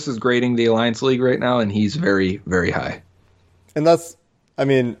Focus is grading the Alliance League right now, and he's very, very high. And that's,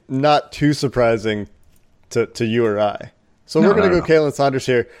 not too surprising to you or I. So we're going to go Kalen Saunders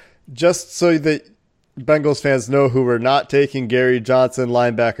here, just so that Bengals fans know who we're not taking. Gary Johnson,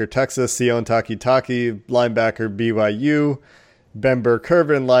 linebacker, Texas. Sion Takitaki, linebacker, BYU. Ben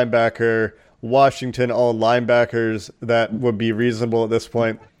Burr-Kirven, linebacker, Washington. All linebackers that would be reasonable at this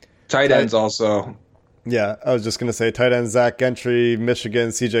point. Tight ends also. Yeah, I was just going to say tight end Zach Gentry, Michigan.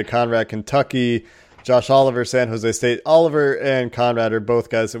 CJ Conrad, Kentucky. Josh Oliver, San Jose State. Oliver and Conrad are both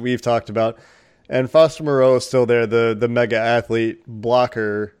guys that we've talked about. And Foster Moreau is still there, the mega athlete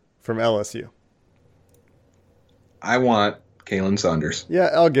blocker from LSU. I want Kalen Saunders.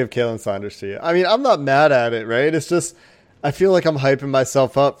 Yeah, I'll give Kalen Saunders to you. I'm not mad at it, right? It's just I feel like I'm hyping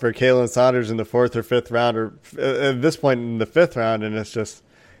myself up for Kalen Saunders in the 4th or 5th round, or at this point in the 5th round, and it's just,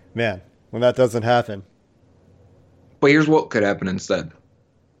 man, when that doesn't happen. But here's what could happen instead.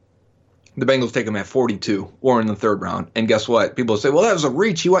 The Bengals take him at 42 or in the 3rd round. And guess what? People say, well, that was a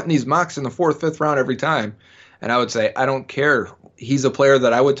reach. He went in these mocks in the 4th, 5th round every time. And I would say, I don't care. He's a player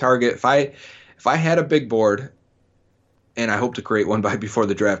that I would target. If I had a big board, and I hope to create one by before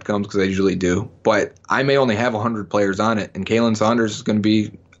the draft comes because I usually do, but I may only have 100 players on it. And Kalen Saunders is going to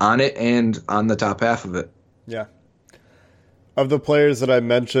be on it and on the top half of it. Yeah. Of the players that I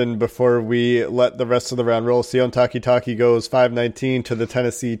mentioned before we let the rest of the round roll, Sion Takitaki goes 519 to the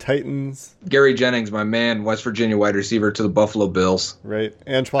Tennessee Titans. Gary Jennings, my man, West Virginia wide receiver to the Buffalo Bills. Right.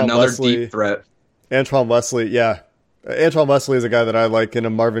 Another deep threat. Antoine Wesley, yeah. Antoine Wesley is a guy that I like in a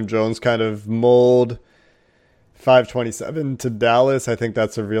Marvin Jones kind of mold. 527 to Dallas. I think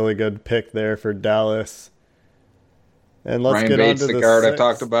that's a really good pick there for Dallas. And let's Ryan get Bates, on to the the guard sixth. I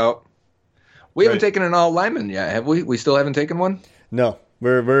talked about. We haven't taken an all lineman yet, have we? We still haven't taken one? No,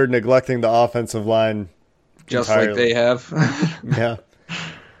 we're neglecting the offensive line just entirely. like they have. Yeah.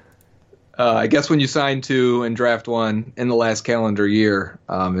 I guess when you sign 2 and draft 1 in the last calendar year,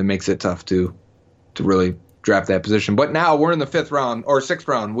 it makes it tough to really draft that position. But now we're in the 5th round or 6th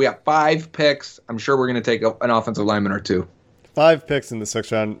round. We have 5 picks. I'm sure we're going to take an offensive lineman or 2. 5 picks in the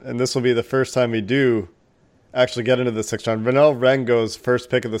 6th round, and this will be the first time we do actually get into the 6th round. Vanell Wren goes first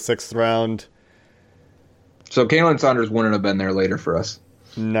pick of the 6th round. So Kalen Saunders wouldn't have been there later for us.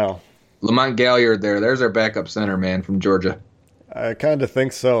 No. Lamont Galliard there's our backup center, man, from Georgia. I kind of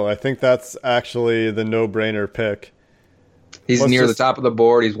think so. I think that's actually the no-brainer pick. He's near the top of the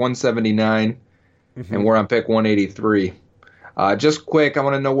board. He's 179, and we're on pick 183. Just quick, I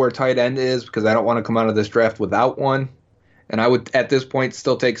want to know where tight end is because I don't want to come out of this draft without one. And I would, at this point,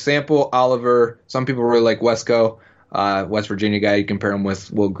 still take Sample, Oliver. Some people really like Wesco, West Virginia guy. You compare him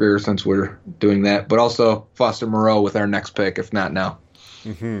with Will Grier since we're doing that. But also Foster Moreau with our next pick, if not now.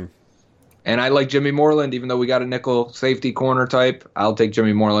 Mm-hmm. And I like Jimmy Moreland, even though we got a nickel safety corner type. I'll take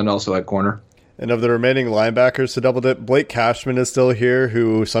Jimmy Moreland also at corner. And of the remaining linebackers to double dip, Blake Cashman is still here,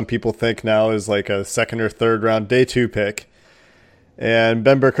 who some people think now is like a 2nd or 3rd round day 2 pick. And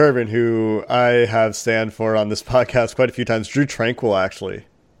Ben Burr-Kirven, who I have stand for on this podcast quite a few times. Drew Tranquil, actually,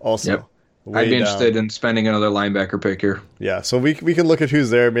 also. Yep. I'd be interested in spending another linebacker pick here. Yeah, so we can look at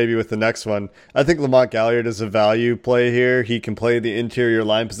who's there maybe with the next one. I think Lamont Galliard is a value play here. He can play the interior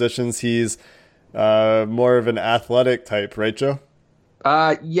line positions. He's more of an athletic type, right, Joe?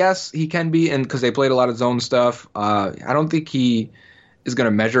 Yes, he can be, and because they played a lot of zone stuff. I don't think he is going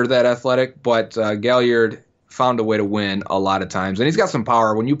to measure that athletic, but Galliard found a way to win a lot of times. And he's got some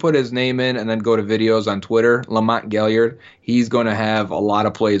power. When you put his name in and then go to videos on Twitter, Lamont Galliard, he's going to have a lot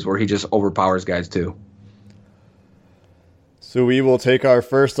of plays where he just overpowers guys too. So we will take our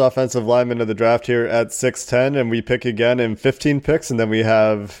first offensive lineman of the draft here at 6'10", and we pick again in 15 picks, and then we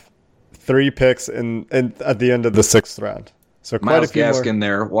have 3 picks in at the end of the 6th round. So quite Myles a few Gaskin more.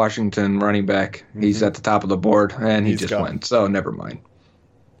 there, Washington running back. He's at the top of the board, and he He's just gone. went. So never mind.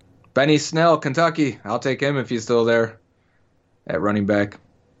 Benny Snell, Kentucky. I'll take him if he's still there at running back.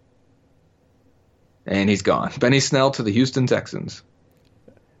 And he's gone. Benny Snell to the Houston Texans.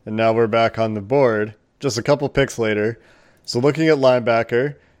 And now we're back on the board, just a couple picks later. So looking at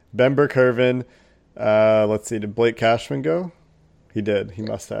linebacker, Ben Burr-Kirven. Let's see, did Blake Cashman go? He did. He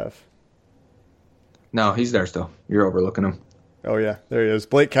must have. No, he's there still. You're overlooking him. Oh, yeah, there he is.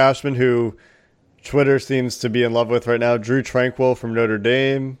 Blake Cashman, who Twitter seems to be in love with right now. Drew Tranquil from Notre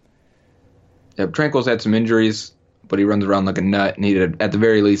Dame. Yeah, Tranquil's had some injuries, but he runs around like a nut. And at the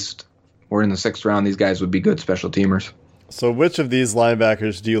very least, we're in the 6th round. These guys would be good special teamers. So which of these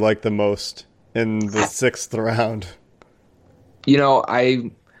linebackers do you like the most in the 6th round? You know,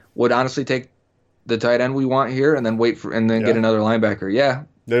 I would honestly take the tight end we want here and then get another linebacker. Yeah.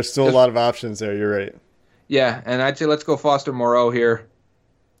 There's still a lot of options there. You're right. Yeah, and I'd say let's go Foster Moreau here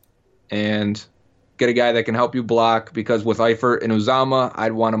and get a guy that can help you block, because with Eifert and Uzama,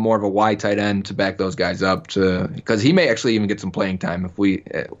 I'd want more of a wide tight end to back those guys up, because he may actually even get some playing time if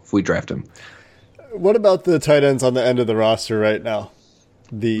we draft him. What about the tight ends on the end of the roster right now?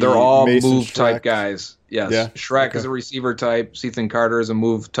 They're all Mason move type guys. Yes. Yeah? Shrek is a receiver type. Ethan Carter is a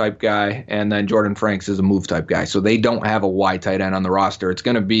move type guy. And then Jordan Franks is a move type guy. So they don't have a wide tight end on the roster. It's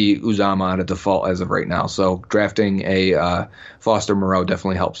going to be Uzama on a default as of right now. So drafting a Foster Moreau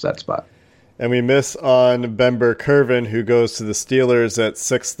definitely helps that spot. And we miss on Bember Curvin, who goes to the Steelers at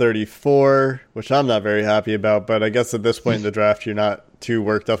 634, which I'm not very happy about. But I guess at this point in the draft, you're not too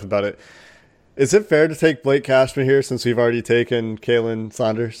worked up about it. Is it fair to take Blake Cashman here since we've already taken Kalen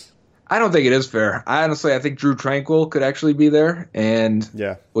Saunders? I don't think it is fair. I think Drew Tranquil could actually be there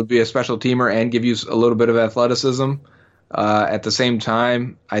and would be a special teamer and give you a little bit of athleticism. At the same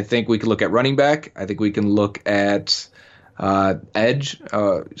time, I think we could look at running back. I think we can look at edge.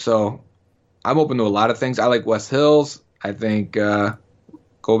 So I'm open to a lot of things. I like Wes Hills. I think go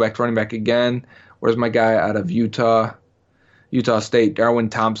back to running back again. Where's my guy out of Utah State, Darwin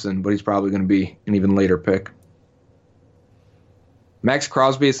Thompson, but he's probably going to be an even later pick. Max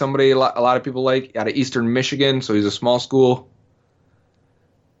Crosby is somebody a lot of people like, out of Eastern Michigan, so he's a small school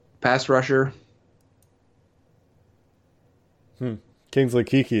pass rusher. Kingsley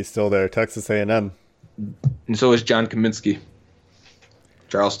Keke is still there, Texas A&M. And so is John Kaminsky,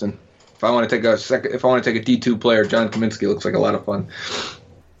 Charleston. If I want to take a D2 player, John Kaminsky looks like a lot of fun.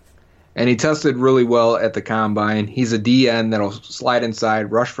 And he tested really well at the combine. He's a DN that'll slide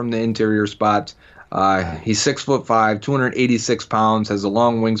inside, rush from the interior spots. He's 6'5", 286 pounds, has a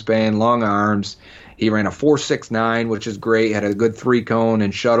long wingspan, long arms. He ran a 4.69, which is great. Had a good 3-cone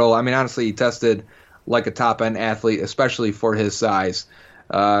and shuttle. I mean, honestly, he tested like a top-end athlete, especially for his size.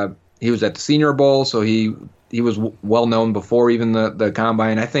 He was at the Senior Bowl, so he was well known before even the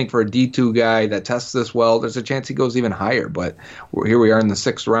combine. I think for a D2 guy that tests this well, there's a chance he goes even higher. But here we are in the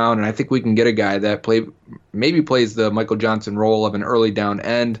 6th round, and I think we can get a guy that maybe plays the Michael Johnson role of an early down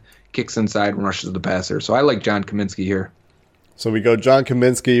end, kicks inside and rushes the passer. So I like John Kaminsky here. So we go John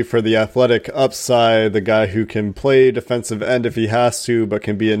Kaminsky for the athletic upside, the guy who can play defensive end if he has to, but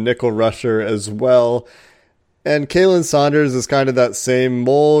can be a nickel rusher as well. And Kalen Saunders is kind of that same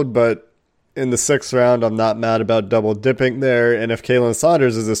mold, but in the 6th round, I'm not mad about double dipping there. And if Kalen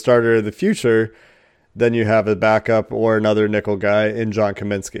Saunders is a starter of the future, then you have a backup or another nickel guy in John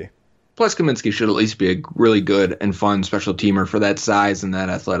Kaminsky. Plus, Kaminsky should at least be a really good and fun special teamer for that size and that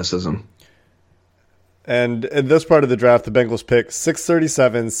athleticism. And in this part of the draft, the Bengals pick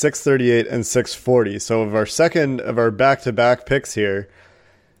 637, 638, and 640. So of our back-to-back picks here,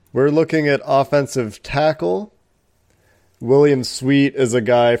 we're looking at offensive tackle. William Sweet is a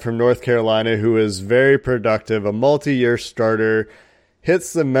guy from North Carolina who is very productive, a multi-year starter,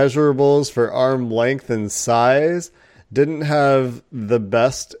 hits the measurables for arm length and size. Didn't have the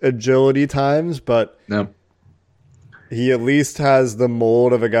best agility times, but no. He at least has the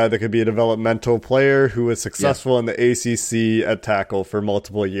mold of a guy that could be a developmental player who was successful in the ACC at tackle for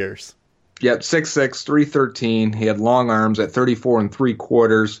multiple years. Yep, 6'6", 313. He had long arms at 34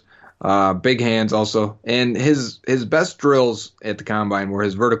 3/4. Big hands also. And his best drills at the combine were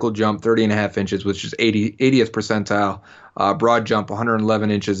his vertical jump, 30.5 inches, which is 80th percentile. Broad jump,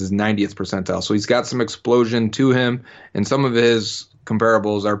 111 inches, is 90th percentile. So he's got some explosion to him. And some of his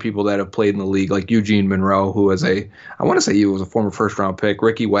comparables are people that have played in the league, like Eugene Monroe, who was I want to say he was a former first-round pick.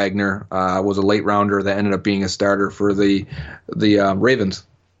 Ricky Wagner was a late rounder that ended up being a starter for the Ravens.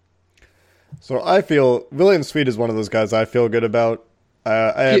 So I feel William Sweet is one of those guys I feel good about.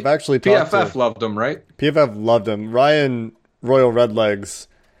 I have actually talked PFF loved him, right? PFF loved him. Ryan Royal Redlegs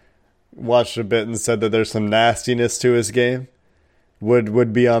watched a bit and said that there's some nastiness to his game.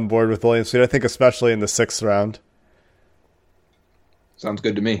 Would be on board with William Sweet, I think, especially in the 6th round. Sounds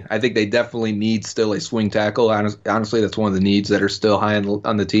good to me. I think they definitely need still a swing tackle. Honestly, that's one of the needs that are still high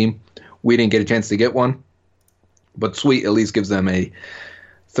on the team. We didn't get a chance to get one, but Sweet at least gives them a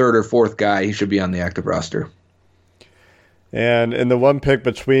 3rd or 4th guy. He should be on the active roster. And in the one pick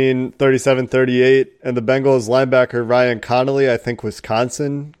between 37-38 and the Bengals linebacker Ryan Connolly, I think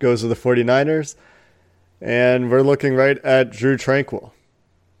Wisconsin goes to the 49ers. And we're looking right at Drew Tranquil.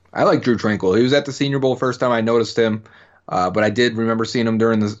 I like Drew Tranquil. He was at the Senior Bowl first time I noticed him, but I did remember seeing him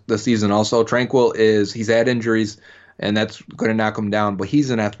during the season also. Tranquil he's had injuries, and that's going to knock him down, but he's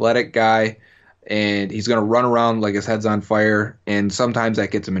an athletic guy. And he's going to run around like his head's on fire, and sometimes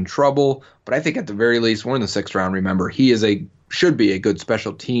that gets him in trouble. But I think at the very least, we're in the 6th round, remember. He should be a good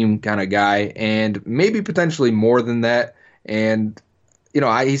special team kind of guy, and maybe potentially more than that. And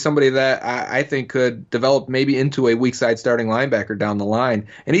he's somebody that I think could develop maybe into a weak side starting linebacker down the line.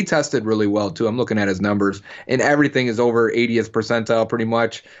 And he tested really well, too. I'm looking at his numbers, and everything is over 80th percentile pretty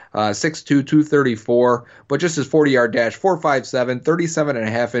much. 6'2", 234, but just his 40-yard dash, 4.57,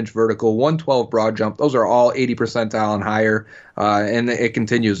 37.5-inch vertical, 112 broad jump. Those are all 80 percentile and higher. And it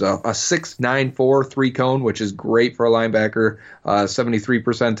continues a 6.94 3-cone, which is great for a linebacker, 73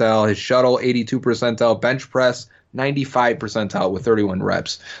 percentile. His shuttle, 82 percentile. Bench press, 95 percentile with 31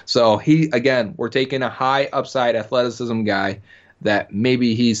 reps. So we're taking a high upside athleticism guy that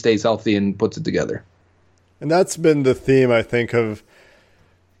maybe he stays healthy and puts it together. And that's been the theme, I think, of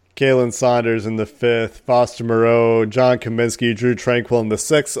Kalen Saunders in the 5th, Foster Moreau, John Kaminsky, Drew Tranquill in the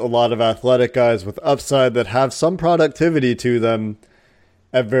 6th. A lot of athletic guys with upside that have some productivity to them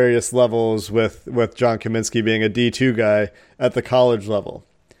at various levels, with John Kaminsky being a D2 guy at the college level.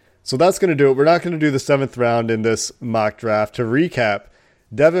 So that's going to do it. We're not going to do the 7th round in this mock draft. To recap,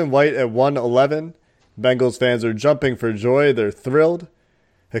 Devin White at 111. Bengals fans are jumping for joy. They're thrilled.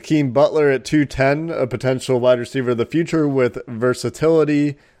 Hakeem Butler at 210, a potential wide receiver of the future with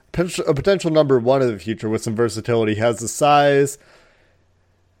versatility. A potential number 1 of the future with some versatility. Has the size.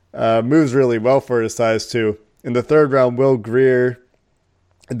 Moves really well for his size, too. In the 3rd round, Will Grier,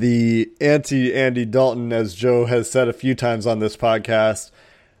 the anti-Andy Dalton, as Joe has said a few times on this podcast,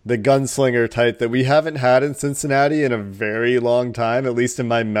 the gunslinger type that we haven't had in Cincinnati in a very long time, at least in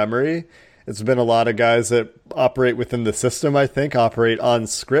my memory. It's been a lot of guys that operate within the system, I think, operate on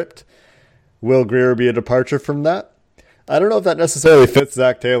script. Will Grier would be a departure from that. I don't know if that necessarily fits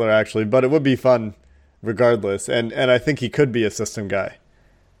Zach Taylor, actually, but it would be fun regardless. And I think he could be a system guy.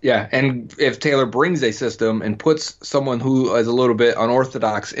 Yeah, and if Taylor brings a system and puts someone who is a little bit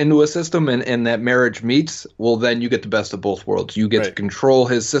unorthodox into a system and that marriage meets, well, then you get the best of both worlds. You get to control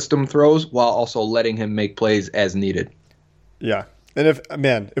his system throws while also letting him make plays as needed. Yeah. And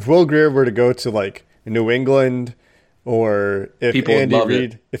if Will Grier were to go to like New England, or if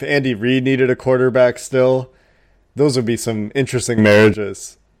Andy Reid needed a quarterback still, those would be some interesting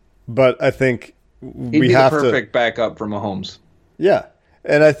marriages. But I think we have to. He'd be the perfect backup for Mahomes. Yeah.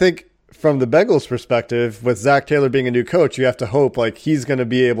 And I think from the Bengals' perspective, with Zach Taylor being a new coach, you have to hope like he's going to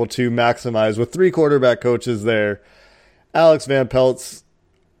be able to maximize with 3 quarterback coaches there. Alex Van Pelt's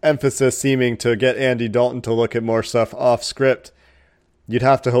emphasis seeming to get Andy Dalton to look at more stuff off script. You'd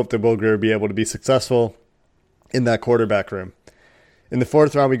have to hope that Will Grier be able to be successful in that quarterback room. In the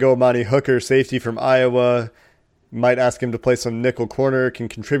 4th round, we go Amani Hooker, safety from Iowa. Might ask him to play some nickel corner, can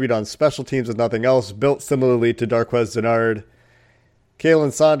contribute on special teams with nothing else, built similarly to Darqueze Dennard.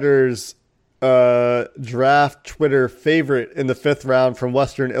 Kalen Saunders, draft Twitter favorite in the 5th round from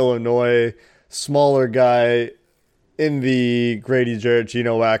Western Illinois, smaller guy in the Grady Jarrett,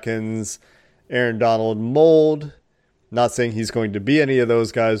 Geno Watkins, Aaron Donald mold. Not saying he's going to be any of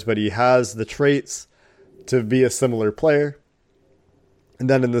those guys, but he has the traits to be a similar player. And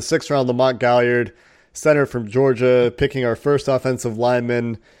then in the 6th round, Lamont Galliard, center from Georgia, picking our first offensive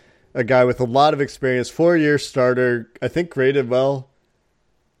lineman, a guy with a lot of experience, 4-year starter, I think graded well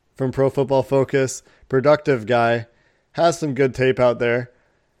from Pro Football Focus, productive guy, has some good tape out there.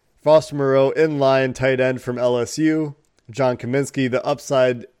 Foster Moreau, inline tight end from LSU. John Kaminsky, the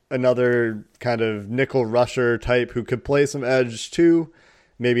upside, another kind of nickel rusher type who could play some edge too,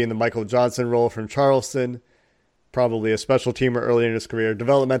 maybe in the Michael Johnson role from Charleston. Probably a special teamer early in his career.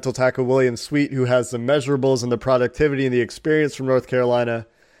 Developmental tackle William Sweet, who has the measurables and the productivity and the experience from North Carolina.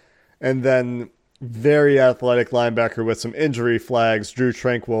 And then very athletic linebacker with some injury flags, Drew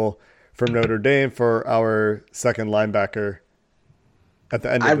Tranquill from Notre Dame for our 2nd linebacker at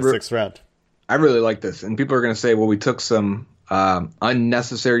the end of the 6th round. I really like this. And people are going to say, well, we took some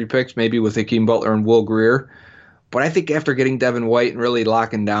unnecessary picks, maybe with Hakeem Butler and Will Grier. But I think after getting Devin White and really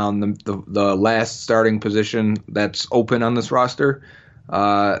locking down the last starting position that's open on this roster,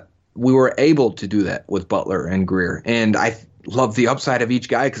 we were able to do that with Butler and Grier. And I love the upside of each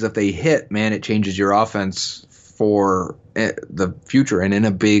guy because if they hit, man, it changes your offense for the future and in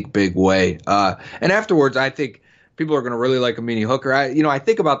a big, big way. And afterwards, I think people are going to really like Amani Hooker. I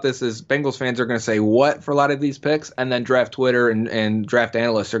think about this as Bengals fans are going to say what for a lot of these picks, and then draft Twitter and draft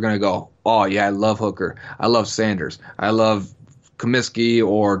analysts are going to go, oh, yeah, I love Hooker. I love Sanders. I love Comiskey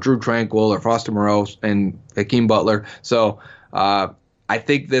or Drew Tranquill or Foster Moreau and Hakeem Butler. So I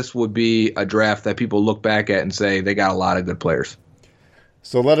think this would be a draft that people look back at and say they got a lot of good players.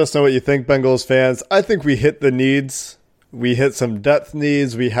 So let us know what you think, Bengals fans. I think we hit the needs. We hit some depth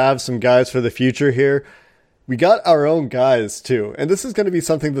needs. We have some guys for the future here. We got our own guys, too. And this is going to be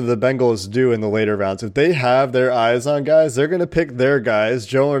something that the Bengals do in the later rounds. If they have their eyes on guys, they're going to pick their guys.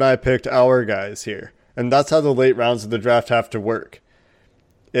 Joe and I picked our guys here. And that's how the late rounds of the draft have to work.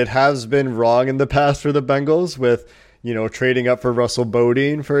 it has been wrong in the past for the Bengals with, trading up for Russell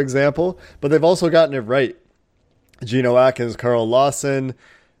Bodine, for example, but they've also gotten it right. Geno Atkins, Carl Lawson,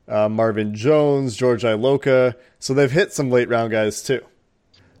 Marvin Jones, George Iloka. So they've hit some late round guys too.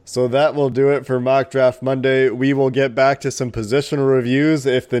 So that will do it for Mock Draft Monday. We will get back to some positional reviews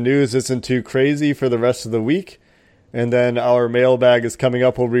if the news isn't too crazy for the rest of the week. And then our mailbag is coming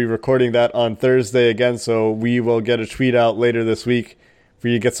up. We'll be recording that on Thursday again, so we will get a tweet out later this week for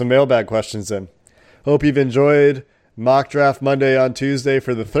you to get some mailbag questions in. Hope you've enjoyed Mock Draft Monday on Tuesday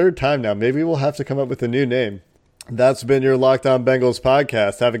for the third time now. Maybe we'll have to come up with a new name. That's been your Locked On Bengals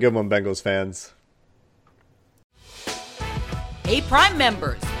podcast. Have a good one, Bengals fans. Hey, Prime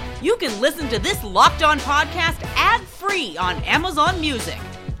members, you can listen to this Locked On podcast ad-free on Amazon Music.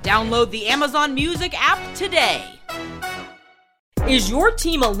 Download the Amazon Music app today. Is your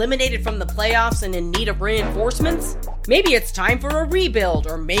team eliminated from the playoffs and in need of reinforcements? Maybe it's time for a rebuild,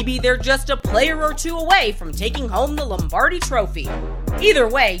 or maybe they're just a player or two away from taking home the Lombardi Trophy. Either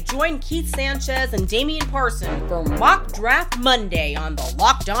way, join Keith Sanchez and Damian Parson for Mock Draft Monday on the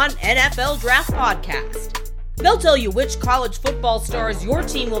Locked On NFL Draft Podcast. They'll tell you which college football stars your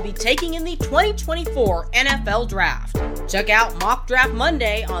team will be taking in the 2024 NFL Draft. Check out Mock Draft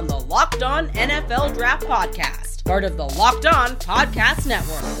Monday on the Locked On NFL Draft Podcast, part of the Locked On Podcast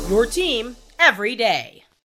Network, your team every day.